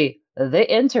would say, the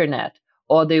internet,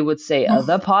 or they would say,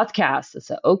 the podcast. It's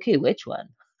like, okay, which one?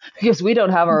 Because we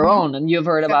don't have our own, and you've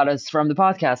heard about us from the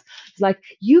podcast. It's like,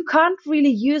 you can't really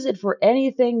use it for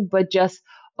anything but just,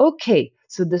 okay,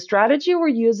 so the strategy we're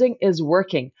using is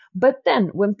working. But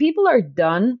then when people are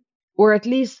done, or at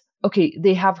least, okay,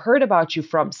 they have heard about you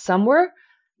from somewhere,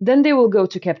 then they will go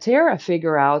to Capterra,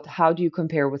 figure out how do you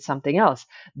compare with something else.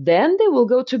 Then they will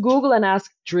go to Google and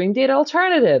ask Dream Data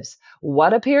alternatives.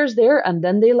 What appears there? And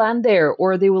then they land there.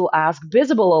 Or they will ask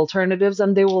visible alternatives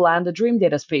and they will land a Dream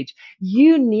Data's page.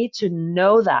 You need to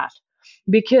know that,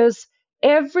 because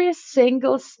every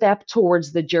single step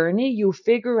towards the journey, you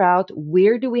figure out,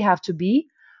 where do we have to be?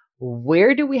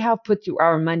 Where do we have put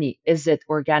our money? Is it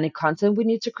organic content we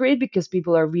need to create because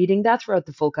people are reading that throughout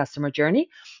the full customer journey?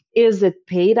 Is it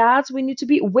paid ads we need to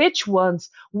be? Which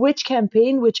ones? Which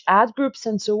campaign? Which ad groups?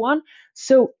 And so on.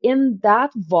 So in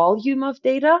that volume of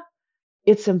data,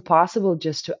 it's impossible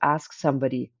just to ask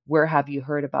somebody, where have you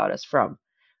heard about us from?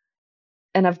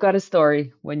 And I've got a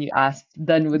story when you asked,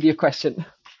 done with your question.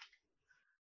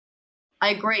 I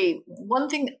agree. One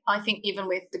thing I think, even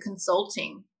with the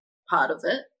consulting part of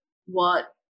it, what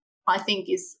I think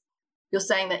is, you're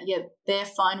saying that, yeah, they're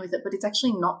fine with it, but it's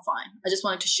actually not fine. I just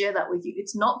wanted to share that with you.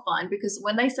 It's not fine, because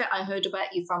when they say, I heard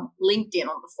about you from LinkedIn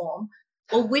on the form,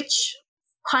 well, which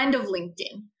kind of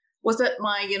LinkedIn? Was it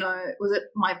was it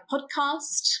my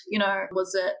podcast?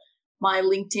 Was it my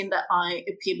LinkedIn that I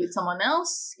appeared with someone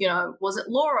else? Was it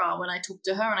Laura when I talked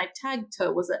to her and I tagged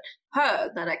her? Was it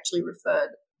her that actually referred,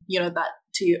 that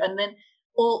to you? And then,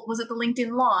 or was it the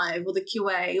LinkedIn Live or the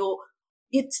QA? Or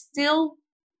it's still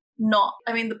not.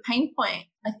 I mean, the pain point,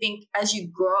 I think, as you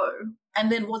grow, and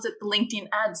then was it the LinkedIn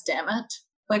ads? Damn it!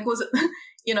 Like, was it,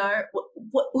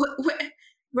 what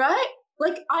right?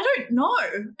 Like, I don't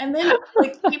know. And then,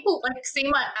 like, people like see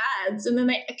my ads and then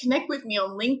they connect with me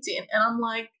on LinkedIn, and I'm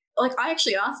like, I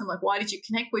actually asked them, like, why did you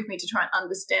connect with me, to try and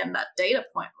understand that data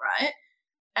point, right?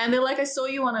 And they're like, I saw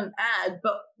you on an ad,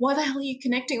 but why the hell are you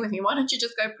connecting with me? Why don't you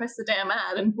just go press the damn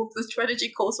ad and book the strategy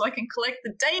call so I can collect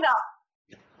the data?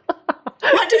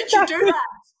 Why don't you do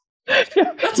that?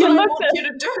 That's what I want you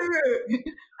to do.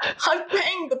 I'm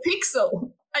paying the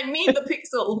pixel. I need the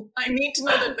pixel. I need to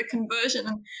know that the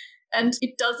conversion, and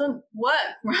it doesn't work,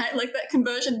 right? Like, that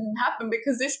conversion didn't happen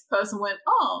because this person went,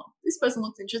 oh, this person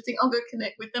looks interesting, I'll go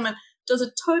connect with them, and does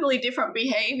a totally different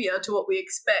behavior to what we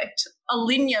expect, a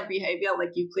linear behavior,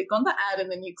 like you click on the ad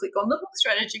and then you click on the book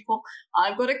strategy call.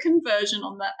 I've got a conversion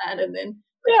on that ad, and then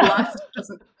life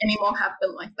doesn't anymore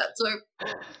happen like that. So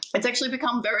it's actually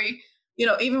become very,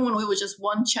 even when we were just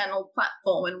one channel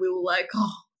platform and we were like,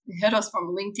 oh, they heard us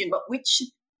from LinkedIn, but which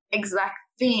exact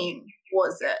thing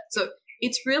was it? So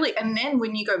it's really, and then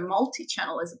when you go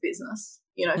multi-channel as a business,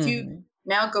 if you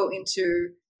now go into,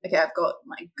 okay, I've got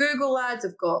my Google ads,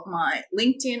 I've got my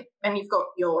LinkedIn, and you've got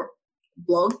your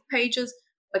blog pages,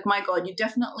 like, my God, you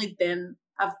definitely then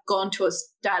have gone to a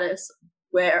status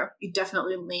where you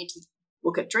definitely need to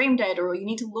look at Dream Data, or you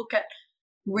need to look at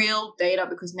real data,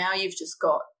 because now you've just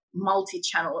got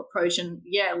multi-channel approach. And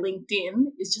yeah, LinkedIn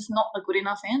is just not a good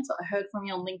enough answer. I heard from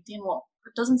you on LinkedIn. Well,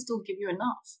 it doesn't still give you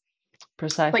enough.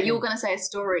 Precisely. But you were going to say a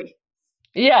story.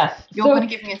 Yes. You're going to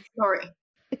give me a story.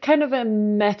 Kind of a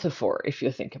metaphor, if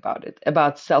you think about it,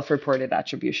 about self-reported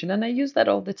attribution. And I use that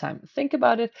all the time. Think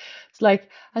about it. It's like,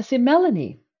 I say,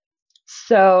 Melanie,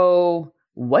 so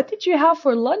what did you have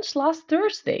for lunch last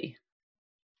Thursday?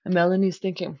 And Melanie's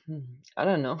thinking, I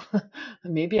don't know,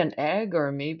 maybe an egg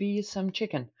or maybe some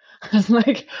chicken. It's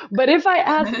like, but if I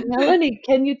ask Melanie,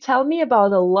 can you tell me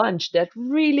about a lunch that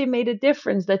really made a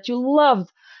difference, that you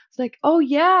loved? It's like, oh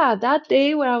yeah, that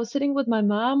day when I was sitting with my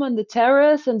mom on the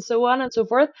terrace and so on and so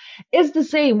forth. It's the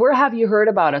same. Where have you heard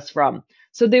about us from?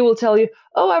 So they will tell you,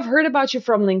 oh, I've heard about you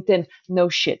from LinkedIn. No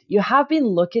shit. You have been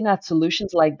looking at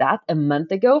solutions like that a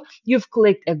month ago. You've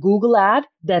clicked a Google ad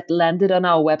that landed on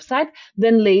our website.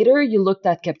 Then later you looked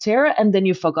at Capterra and then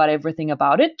you forgot everything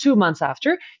about it. 2 months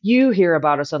after, you hear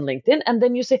about us on LinkedIn. And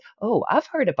then you say, oh, I've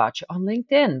heard about you on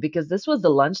LinkedIn because this was the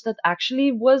lunch that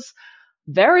actually was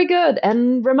very good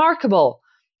and remarkable.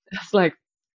 It's like,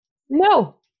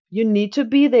 no, you need to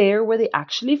be there where they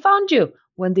actually found you,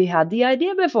 when they had the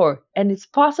idea before. And it's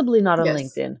possibly not on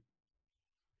LinkedIn.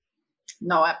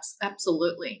 No,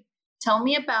 absolutely. Tell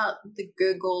me about the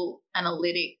Google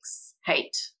Analytics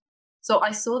hate. So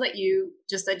I saw that you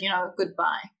just said,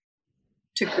 goodbye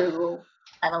to Google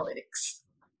Analytics.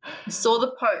 I saw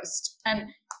the post, and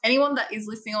anyone that is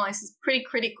listening on this is pretty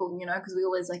critical, because we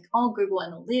always like, oh, Google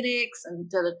Analytics and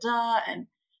da-da-da. And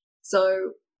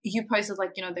so you posted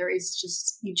like, there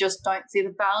is you just don't see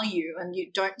the value, and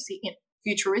you don't see it.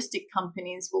 Futuristic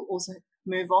companies will also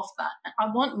move off that. And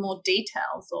I want more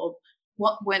details of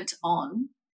what went on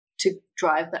to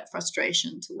drive that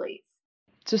frustration to leave.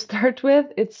 To start with,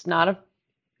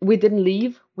 we didn't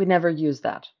leave, we never used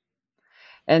that.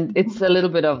 And it's a little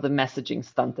bit of the messaging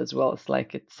stunt as well. It's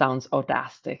like, it sounds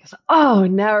audacity. It's, oh,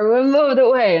 now we moved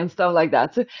away and stuff like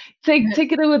that. So take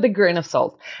it with a grain of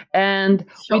salt. And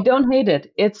Sure. We don't hate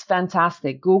it. It's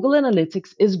fantastic. Google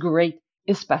Analytics is great,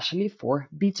 especially for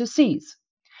B2Cs.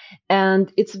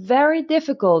 And it's very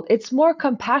difficult. It's more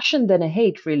compassion than a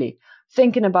hate, really.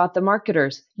 Thinking about the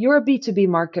marketers. You're a B2B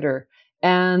marketer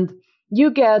and you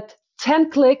get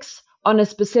 10 clicks on a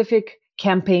specific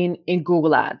campaign in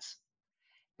Google Ads.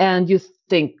 And you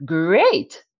think,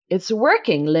 great, it's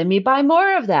working. Let me buy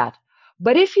more of that.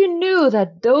 But if you knew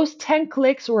that those 10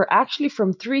 clicks were actually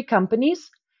from 3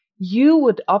 companies, you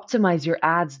would optimize your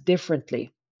ads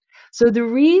differently. So the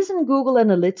reason Google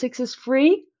Analytics is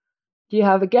free, do you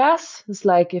have a guess? It's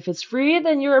like, if it's free,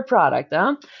 then you're a product,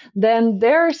 huh? Then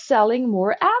they're selling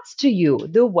more ads to you,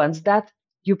 the ones that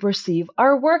you perceive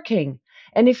are working.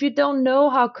 And if you don't know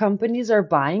how companies are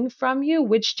buying from you,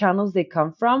 which channels they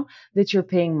come from that you're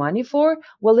paying money for,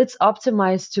 well, it's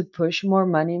optimized to push more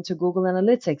money into Google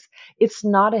Analytics. It's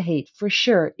not a hate, for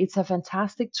sure. It's a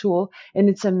fantastic tool and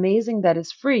it's amazing that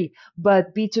it's free.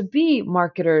 But B2B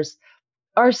marketers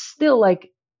are still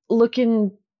like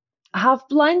looking half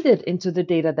blinded into the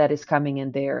data that is coming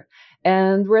in there.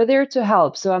 And we're there to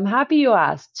help. So I'm happy you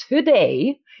asked.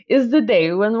 Today is the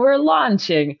day when we're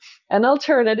launching an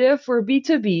alternative for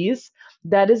B2Bs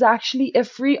that is actually a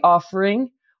free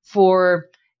offering for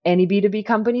any B2B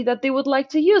company that they would like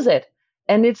to use it.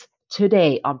 And it's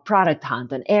today on Product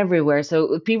Hunt and everywhere.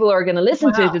 So people are going to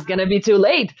listen to it. It's going to be too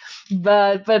late.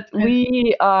 But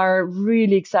we are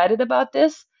really excited about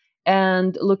this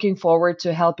and looking forward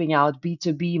to helping out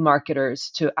B2B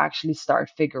marketers to actually start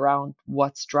figure out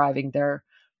what's driving their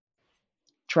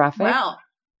traffic. Wow.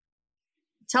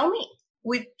 Tell me,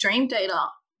 with Dream Data,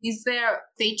 is there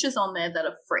features on there that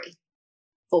are free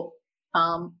for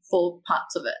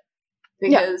parts of it?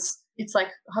 Because it's like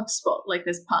HubSpot, like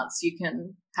there's parts you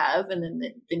can have and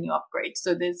then you upgrade.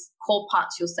 So there's core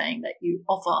parts you're saying that you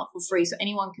offer for free. So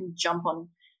anyone can jump on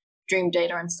Dream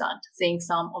Data and start seeing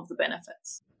some of the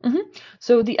benefits. Mm-hmm.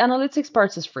 So the analytics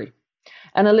parts is free.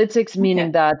 Analytics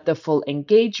meaning that the full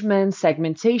engagement,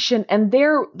 segmentation, and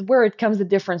there where it comes the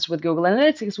difference with Google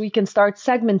Analytics, we can start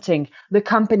segmenting the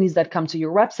companies that come to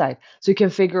your website. So you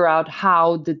can figure out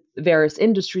how the various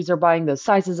industries are buying, the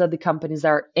sizes of the companies that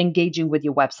are engaging with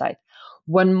your website.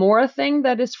 One more thing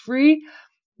that is free,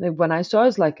 like when I saw, I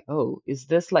was like, oh, is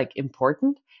this like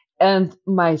important? And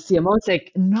my CMO is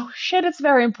like, no shit, it's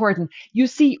very important. You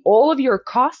see all of your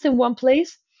costs in one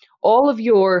place, all of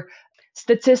your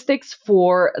statistics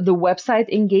for the website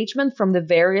engagement from the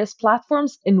various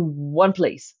platforms in one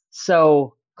place.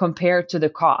 So compared to the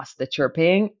cost that you're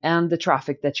paying and the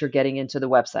traffic that you're getting into the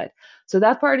website. So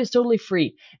that part is totally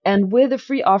free. And with a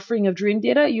free offering of Dream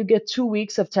Data, you get 2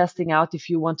 weeks of testing out if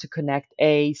you want to connect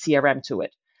a CRM to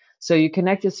it. So you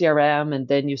connect your CRM and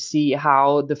then you see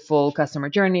how the full customer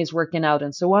journey is working out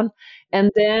and so on. And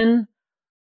then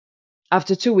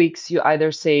after 2 weeks, you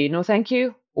either say, no, thank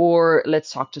you, or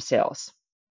let's talk to sales.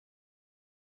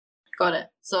 Got it.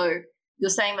 So you're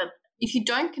saying that if you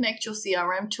don't connect your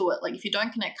CRM to it, like if you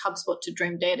don't connect HubSpot to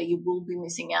Dream Data, you will be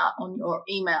missing out on your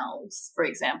emails, for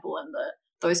example, and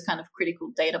those kind of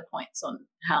critical data points on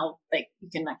how you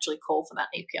can actually call for that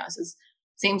API. So it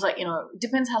seems like, it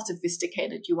depends how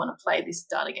sophisticated you want to play this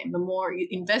data game. The more you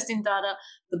invest in data,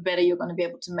 the better you're going to be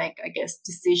able to make, I guess,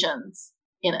 decisions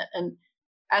in it. And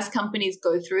as companies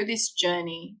go through this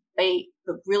journey,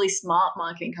 the really smart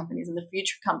marketing companies and the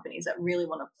future companies that really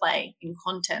want to play in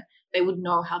content, they would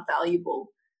know how valuable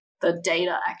the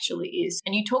data actually is.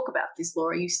 And you talk about this,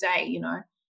 Laura, you say,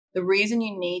 the reason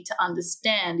you need to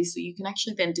understand is so you can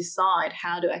actually then decide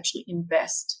how to actually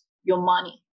invest your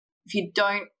money. If you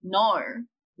don't know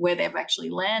where they've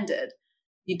actually landed,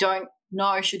 you don't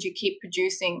know, should you keep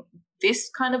producing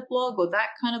this kind of blog or that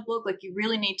kind of blog? Like, you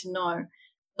really need to know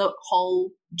the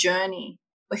whole journey.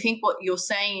 I think what you're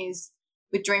saying is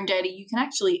with Dream Data, you can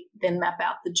actually then map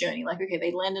out the journey. Like, okay,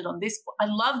 they landed on this. I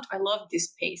loved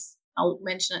this piece. I'll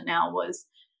mention it now. Was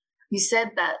you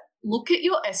said that look at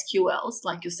your SQLs,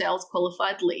 like your sales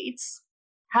qualified leads,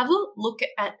 have a look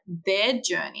at their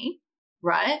journey,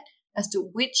 right, as to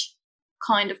which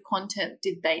kind of content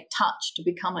did they touch to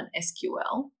become an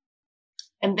SQL,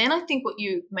 And then I think what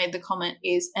you made the comment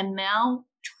is, and now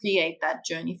create that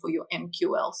journey for your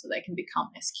MQL so they can become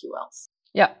SQLs.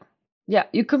 Yeah. Yeah.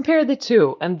 You compare the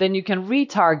two, and then you can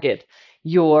retarget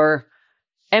your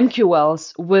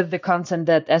MQLs with the content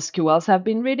that SQLs have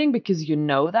been reading, because you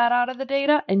know that out of the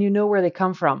data and you know where they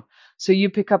come from. So you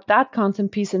pick up that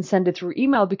content piece and send it through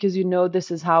email because you know this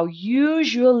is how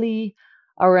usually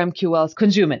our MQLs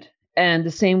consume it. And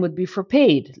the same would be for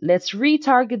paid. Let's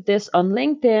retarget this on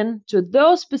LinkedIn to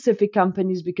those specific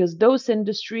companies because those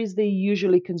industries, they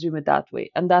usually consume it that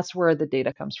way. And that's where the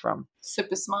data comes from.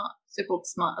 Super smart. Super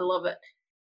smart. I love it.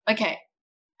 Okay.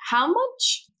 How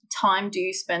much time do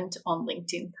you spend on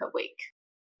LinkedIn per week?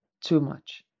 Too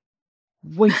much.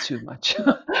 Way too much.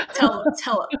 Tell us.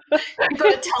 You've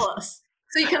got to tell us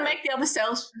so you can make the other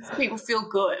sales people feel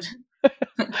good.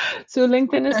 So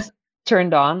LinkedIn is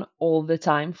turned on all the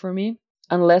time for me,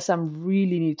 unless I'm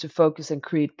really need to focus and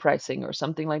create pricing or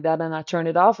something like that. And I turn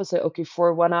it off. I say, okay,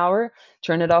 for 1 hour,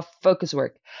 turn it off, focus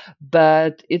work.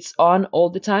 But it's on all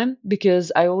the time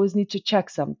because I always need to check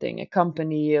something, a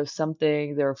company or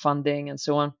something, their funding and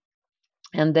so on.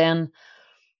 And then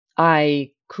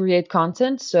I create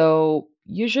content. So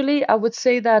usually I would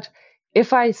say that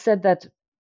if I said that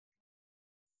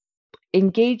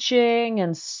engaging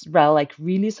and like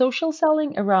really social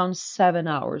selling, around 7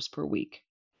 hours per week.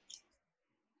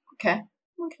 Okay.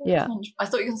 Yeah. I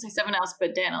thought you were going to say 7 hours per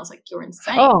day, and I was like, you're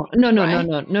insane. Oh, no. right?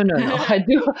 No. I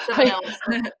do. 7 hours.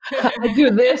 I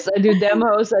do this. I do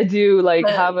demos. I do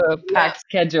have a packed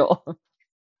schedule.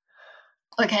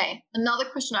 Okay. Another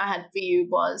question I had for you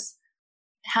was,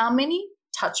 how many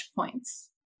touch points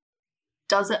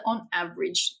does it on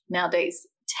average nowadays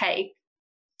take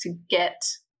to get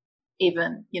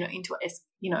even, into a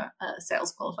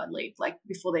sales qualified lead, like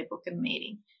before they book a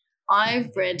meeting? I've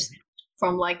read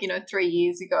from 3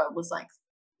 years ago, it was like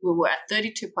we were at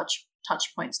 32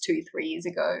 touch points 2-3 years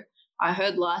ago. I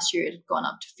heard last year it had gone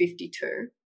up to 52.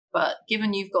 But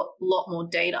given you've got a lot more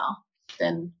data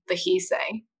than the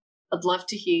hearsay, I'd love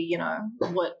to hear,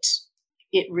 what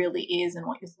it really is and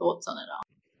what your thoughts on it are.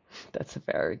 That's a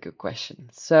very good question.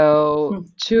 So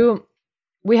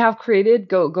we have created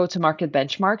go-to-market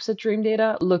benchmarks at Dream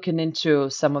Data, looking into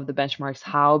some of the benchmarks,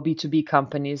 how B2B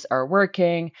companies are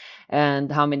working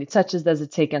and how many touches does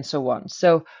it take and so on.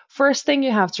 So first thing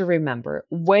you have to remember,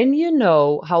 when you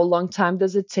know how long time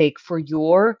does it take for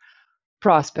your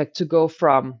prospect to go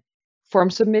from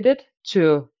form submitted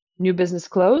to new business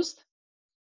closed,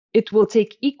 it will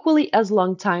take equally as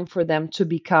long time for them to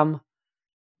become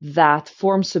that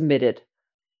form submitted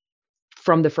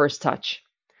from the first touch.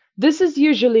 This is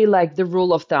usually like the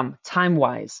rule of thumb,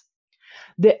 time-wise.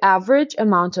 The average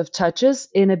amount of touches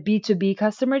in a B2B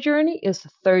customer journey is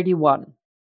 31.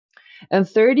 And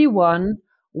 31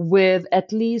 with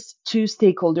at least 2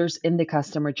 stakeholders in the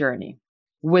customer journey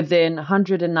within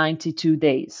 192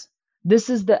 days. This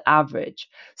is the average.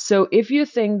 So if you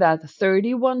think that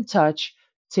 31 touch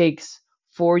takes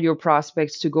for your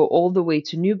prospects to go all the way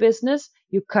to new business,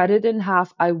 you cut it in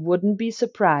half. I wouldn't be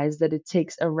surprised that it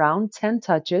takes around 10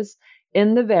 touches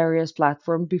in the various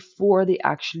platforms before they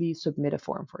actually submit a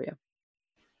form for you.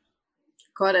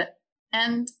 Got it.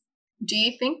 And do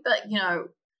you think that,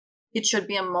 it should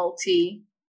be a multi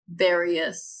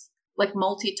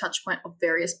touch point of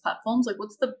various platforms? Like,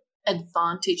 what's the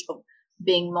advantage of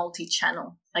being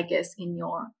multi-channel, I guess, in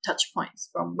your touch points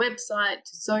from website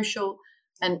to social?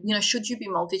 And, should you be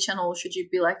multi-channel, or should you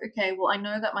be like, okay, well, I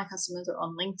know that my customers are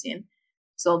on LinkedIn,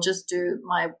 so I'll just do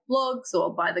my blogs or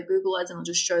I'll buy the Google ads and I'll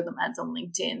just show them ads on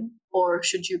LinkedIn? Or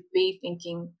should you be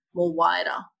thinking more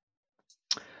wider?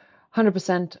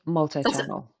 100%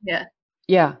 multi-channel. Yeah.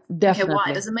 Yeah, definitely. Okay,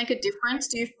 why? Does it make a difference,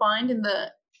 do you find,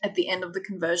 at the end of the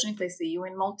conversion if they see you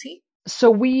in multi?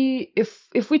 So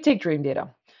if we take Dream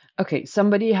Data, okay,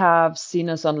 somebody have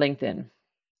seen us on LinkedIn.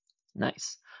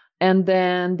 Nice. And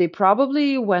then they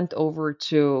probably went over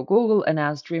to Google and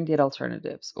asked Dream Data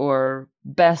Alternatives or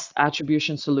best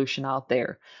attribution solution out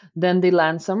there. Then they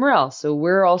land somewhere else. So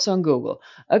we're also on Google.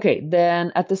 Okay,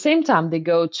 then at the same time, they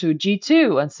go to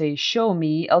G2 and say, show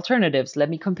me alternatives.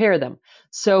 Let me compare them.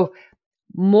 So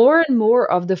more and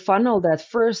more of the funnel, that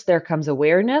first there comes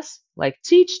awareness, like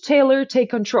teach, tailor, take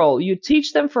control. You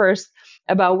teach them first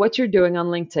about what you're doing on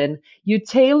LinkedIn. You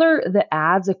tailor the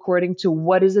ads according to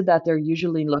what is it that they're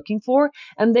usually looking for.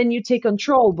 And then you take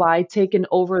control by taking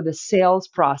over the sales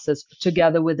process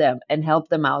together with them and help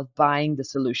them out buying the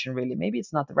solution. Really, maybe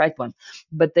it's not the right one,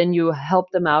 but then you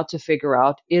help them out to figure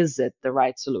out, is it the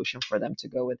right solution for them to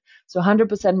go with? So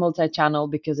 100% multi-channel,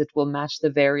 because it will match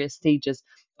the various stages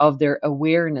of their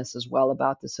awareness as well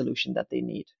about the solution that they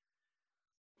need.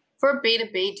 For a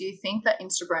B2B, do you think that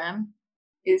Instagram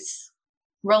is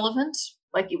relevant?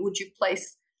 Like, would you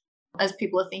place, as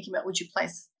people are thinking about, would you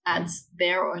place ads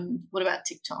there? Or what about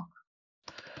TikTok?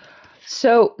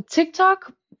 So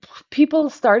TikTok, people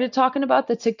started talking about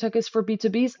that TikTok is for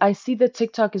B2Bs. I see that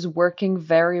TikTok is working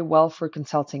very well for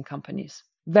consulting companies.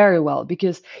 Very well,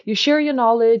 because you share your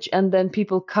knowledge and then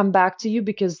people come back to you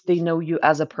because they know you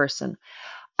as a person.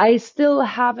 I still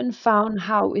haven't found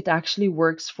how it actually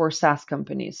works for SaaS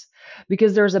companies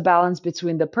because there's a balance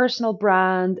between the personal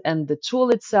brand and the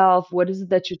tool itself. What is it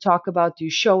that you talk about? Do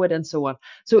you show it and so on?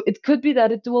 So it could be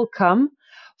that it will come.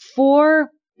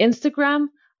 For Instagram,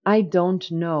 I don't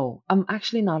know. I'm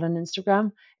actually not on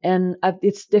Instagram, and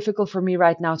it's difficult for me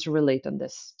right now to relate on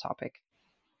this topic.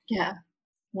 Yeah.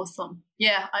 Awesome.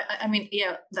 Yeah. I mean,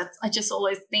 yeah, I just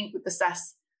always think with the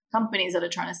SaaS companies that are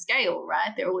trying to scale,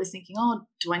 right? They're always thinking, oh,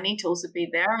 do I need to also be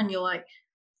there? And you're like,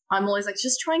 I'm always like,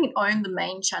 just try and own the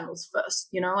main channels first,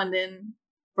 and then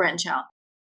branch out.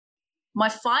 My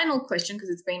final question, because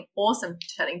it's been awesome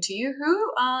chatting to you,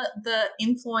 who are the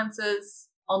influencers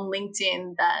on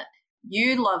LinkedIn that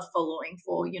you love following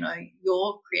for,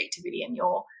 your creativity and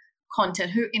your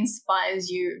content? Who inspires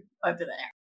you over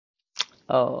there?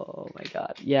 Oh my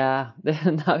God. Yeah.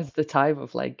 Now is the time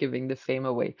of like giving the fame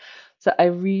away. So I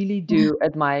really do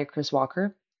admire Chris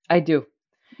Walker. I do.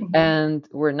 Mhm. And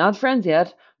we're not friends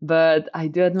yet, but I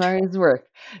do admire his work.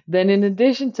 Then, in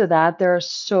addition to that, there are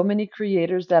so many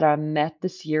creators that I met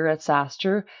this year at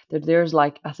SaaStr that there's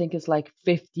like, I think it's like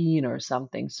 15 or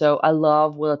something. So I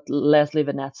love what Leslie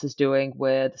Vanetz is doing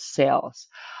with sales.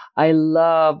 I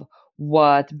love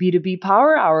what B2B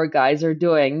Power Hour guys are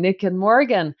doing, Nick and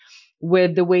Morgan,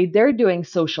 with the way they're doing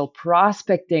social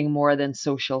prospecting more than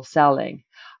social selling.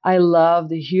 I love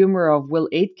the humor of Will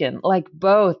Aitken, like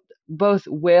both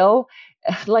Will,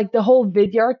 like the whole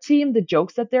Vidyard team, the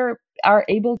jokes that they are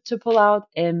able to pull out,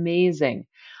 amazing.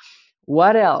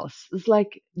 What else? It's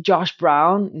like Josh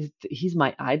Brown, he's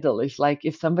my idol. It's like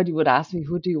if somebody would ask me,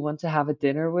 who do you want to have a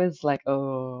dinner with? It's like,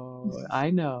 oh, I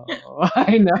know,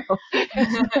 I know.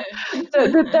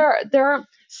 There are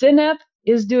Synep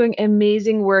is doing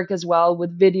amazing work as well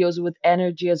with videos, with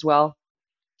energy as well.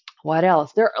 What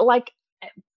else? They're like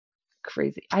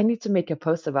crazy. I need to make a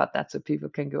post about that so people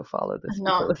can go follow those people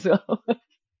No, as well.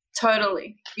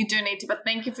 totally. You do need to, but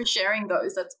thank you for sharing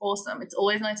those. That's awesome. It's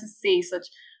always nice to see such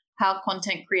how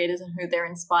content creators and who they're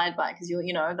inspired by, because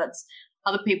that's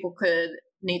other people could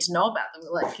need to know about them.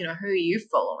 Like, who are you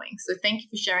following? So thank you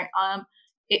for sharing.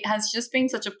 It has just been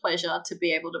such a pleasure to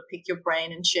be able to pick your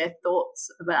brain and share thoughts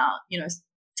about,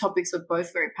 topics we're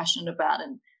both very passionate about,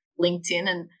 and LinkedIn.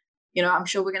 And I'm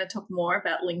sure we're going to talk more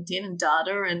about LinkedIn and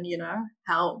data and,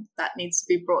 how that needs to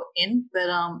be brought in. But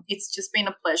it's just been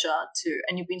a pleasure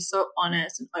and you've been so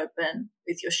honest and open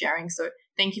with your sharing. So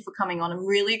thank you for coming on. I'm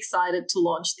really excited to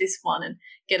launch this one and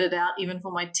get it out even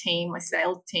for my team, my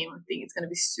sales team. I think it's going to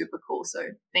be super cool. So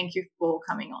thank you for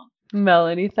coming on.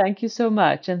 Melanie, thank you so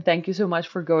much. And thank you so much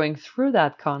for going through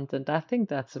that content. I think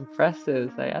that's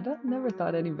impressive. Never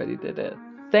thought anybody did it.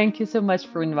 Thank you so much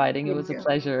for inviting. It Thank was a you.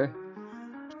 pleasure.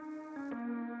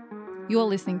 You're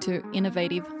listening to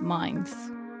Innovative Minds.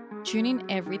 Tune in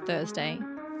every Thursday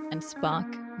and spark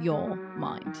your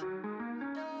mind.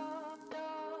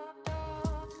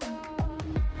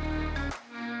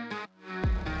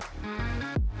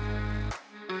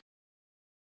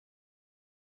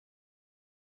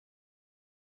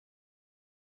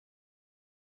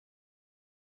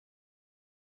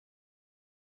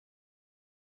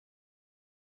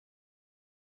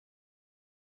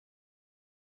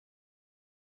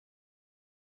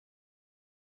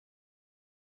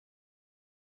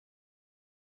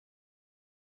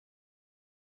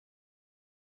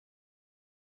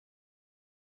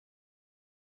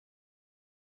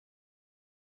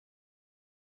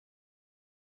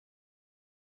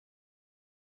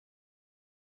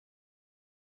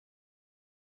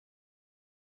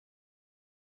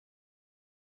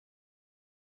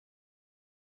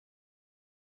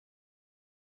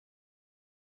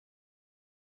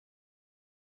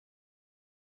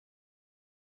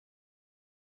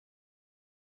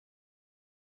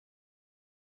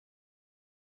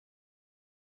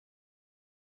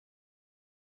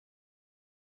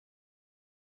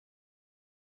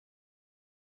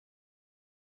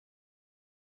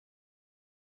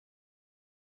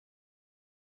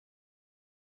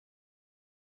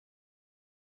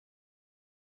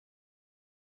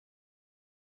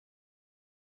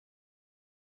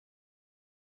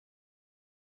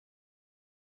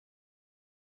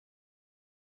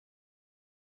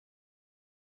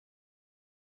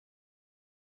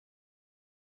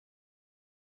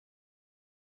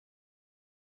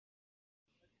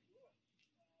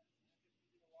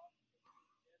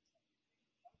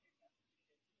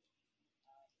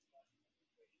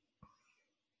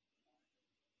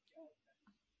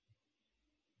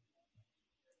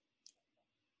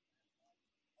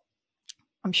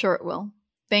 I'm sure it will.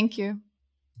 Thank you.